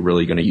pen and you're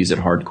really going to use it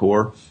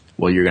hardcore,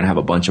 well, you're going to have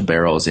a bunch of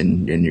barrels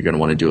and you're going to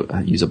want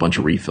to use a bunch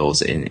of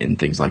refills and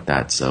things like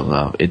that.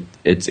 So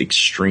it's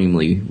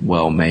extremely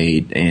well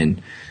made,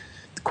 and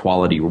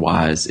quality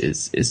wise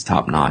is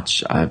top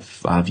notch.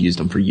 I've used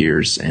them for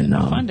years, and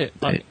I find it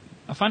quite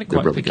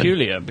really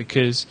peculiar good.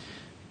 Because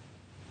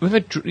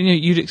with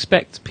you'd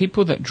expect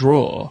people that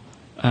draw.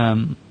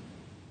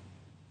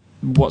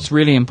 What's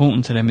really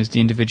important to them is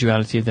the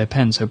individuality of their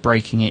pen, so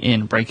breaking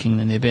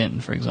the nib in,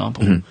 for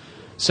example. Mm-hmm.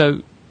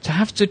 So to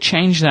have to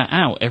change that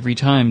out every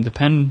time the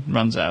pen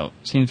runs out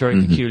seems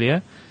very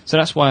peculiar. So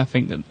that's why I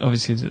think that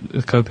obviously the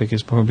Copic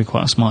is probably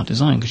quite a smart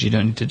design, because you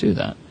don't need to do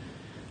that.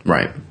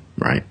 Right.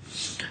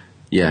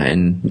 Yeah,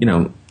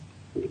 and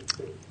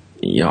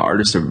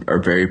artists are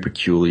very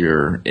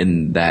peculiar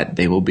in that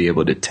they will be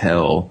able to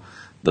tell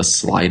the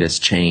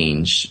slightest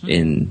change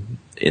in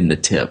the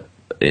tip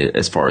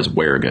as far as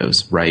wear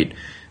goes, right?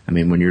 I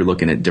mean, when you're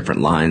looking at different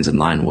lines and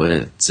line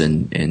widths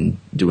and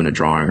doing a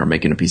drawing or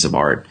making a piece of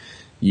art,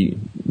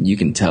 you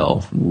can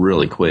tell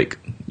really quick,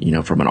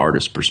 from an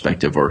artist's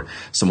perspective, or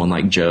someone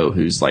like Joe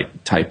who's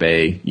like type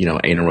A,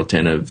 anal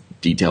retentive,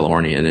 detail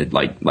oriented,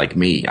 like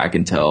me. I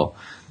can tell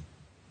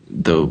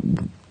the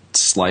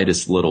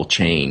slightest little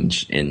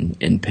change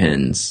in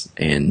pens,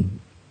 and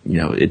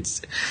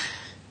it'd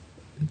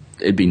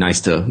be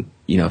nice to,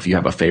 if you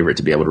have a favorite,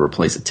 to be able to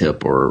replace a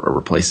tip or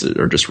replace it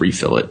or just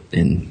refill it,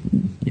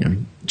 and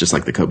just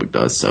like the Copic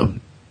does. So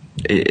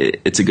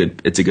it's a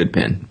good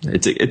pen.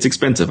 It's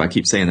expensive. I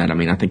keep saying that. I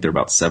mean, I think they're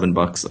about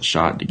 $7 a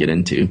shot to get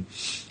into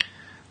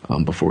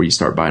before you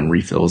start buying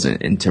refills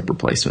and tip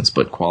replacements.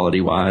 But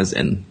quality wise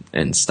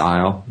and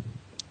style,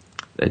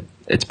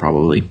 it's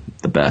probably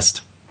the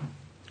best.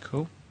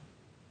 Cool.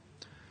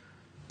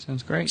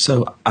 Sounds great.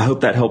 So I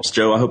hope that helps,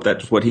 Joe. I hope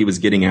that's what he was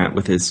getting at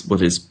with his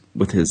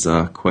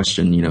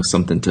question. You know,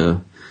 something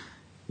to,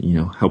 you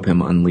know, help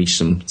him unleash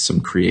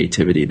some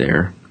creativity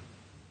there.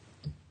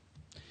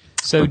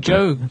 So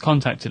Joe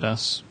contacted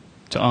us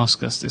to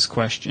ask us this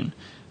question,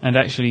 and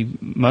actually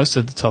most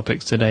of the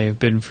topics today have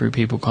been through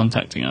people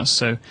contacting us.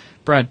 So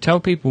Brad, tell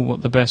people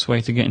what the best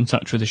way to get in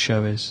touch with the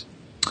show is.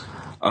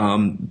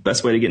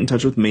 Best way to get in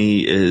touch with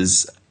me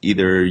is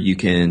either you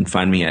can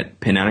find me at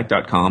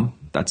penaddict.com.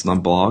 That's my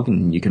blog,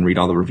 and you can read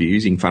all the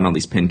reviews. You can find all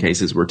these pen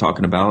cases we're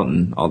talking about,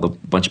 and all the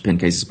bunch of pen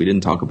cases we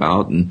didn't talk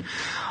about, and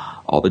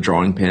all the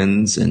drawing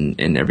pens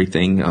and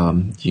everything.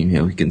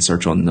 You can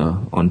search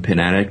on Pen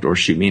Addict, or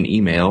shoot me an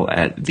email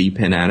at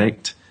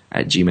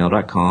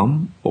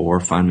thepenaddict@gmail.com,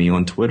 or find me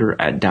on Twitter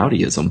at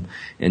Dowdyism.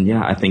 And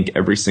yeah, I think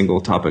every single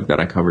topic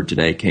that I covered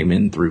today came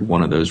in through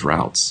one of those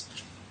routes.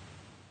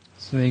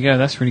 So there you go.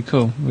 That's really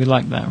cool. We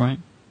like that, right?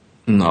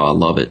 No, I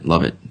love it.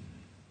 Love it.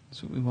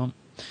 That's what we want.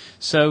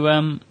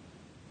 So,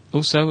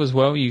 also, as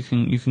well, you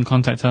can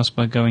contact us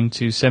by going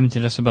to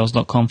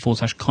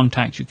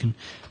 70decibels.com/contact. You can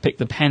pick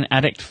the Pen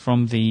Addict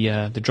from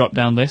the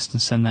drop-down list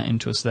and send that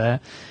into us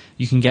there.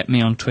 You can get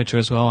me on Twitter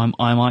as well. I'm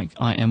iMyke,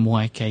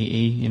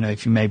 IMYKE. You know,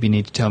 if you maybe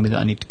need to tell me that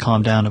I need to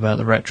calm down about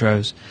the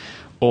retros,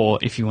 or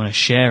if you want to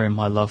share in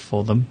my love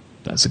for them,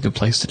 that's a good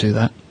place to do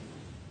that.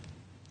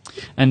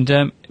 And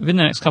within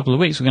the next couple of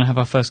weeks, we're going to have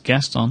our first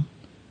guest on.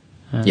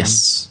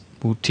 Yes.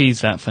 We'll tease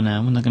that for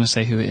now. We're not going to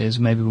say who it is.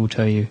 Maybe we'll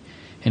tell you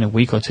in a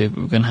week or two,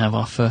 but we're going to have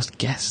our first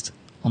guest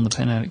on the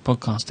Pen Addict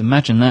podcast.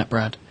 Imagine that,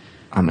 Brad.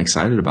 I'm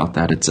excited about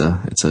that. It's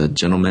a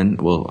gentleman.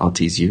 Well, I'll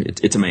tease you.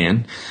 It's a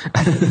man.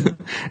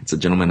 It's a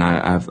gentleman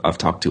I've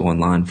talked to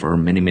online for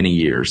many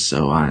years.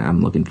 So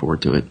I'm looking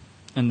forward to it.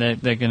 And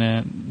they're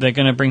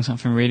gonna bring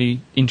something really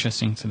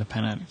interesting to the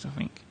Pen Addict, I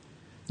think.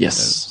 Yes,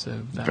 so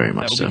very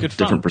much so.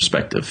 Different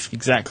perspective.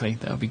 Exactly.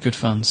 That'll be good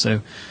fun.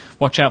 So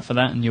watch out for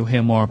that, and you'll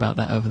hear more about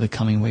that over the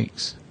coming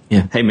weeks.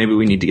 Yeah. Hey, maybe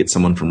we need to get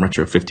someone from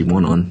Retro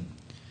 51 on.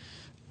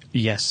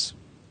 Yes.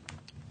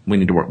 We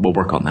need to work. We'll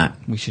work on that.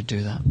 We should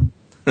do that.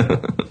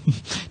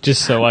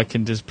 Just so I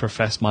can just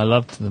profess my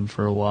love to them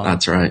for a while.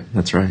 That's right.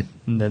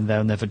 And then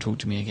they'll never talk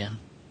to me again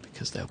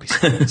because they'll be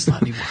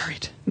slightly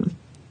worried.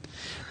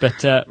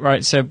 But,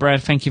 right, so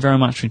Brad, thank you very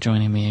much for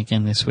joining me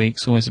again this week.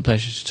 It's always a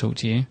pleasure to talk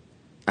to you.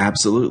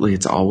 Absolutely.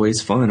 It's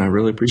always fun. I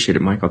really appreciate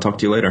it, Mike. I'll talk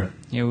to you later.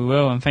 Yeah, we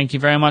will. And thank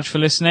you very much for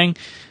listening.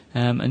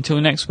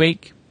 Until next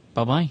week,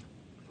 bye-bye.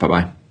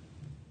 Bye-bye.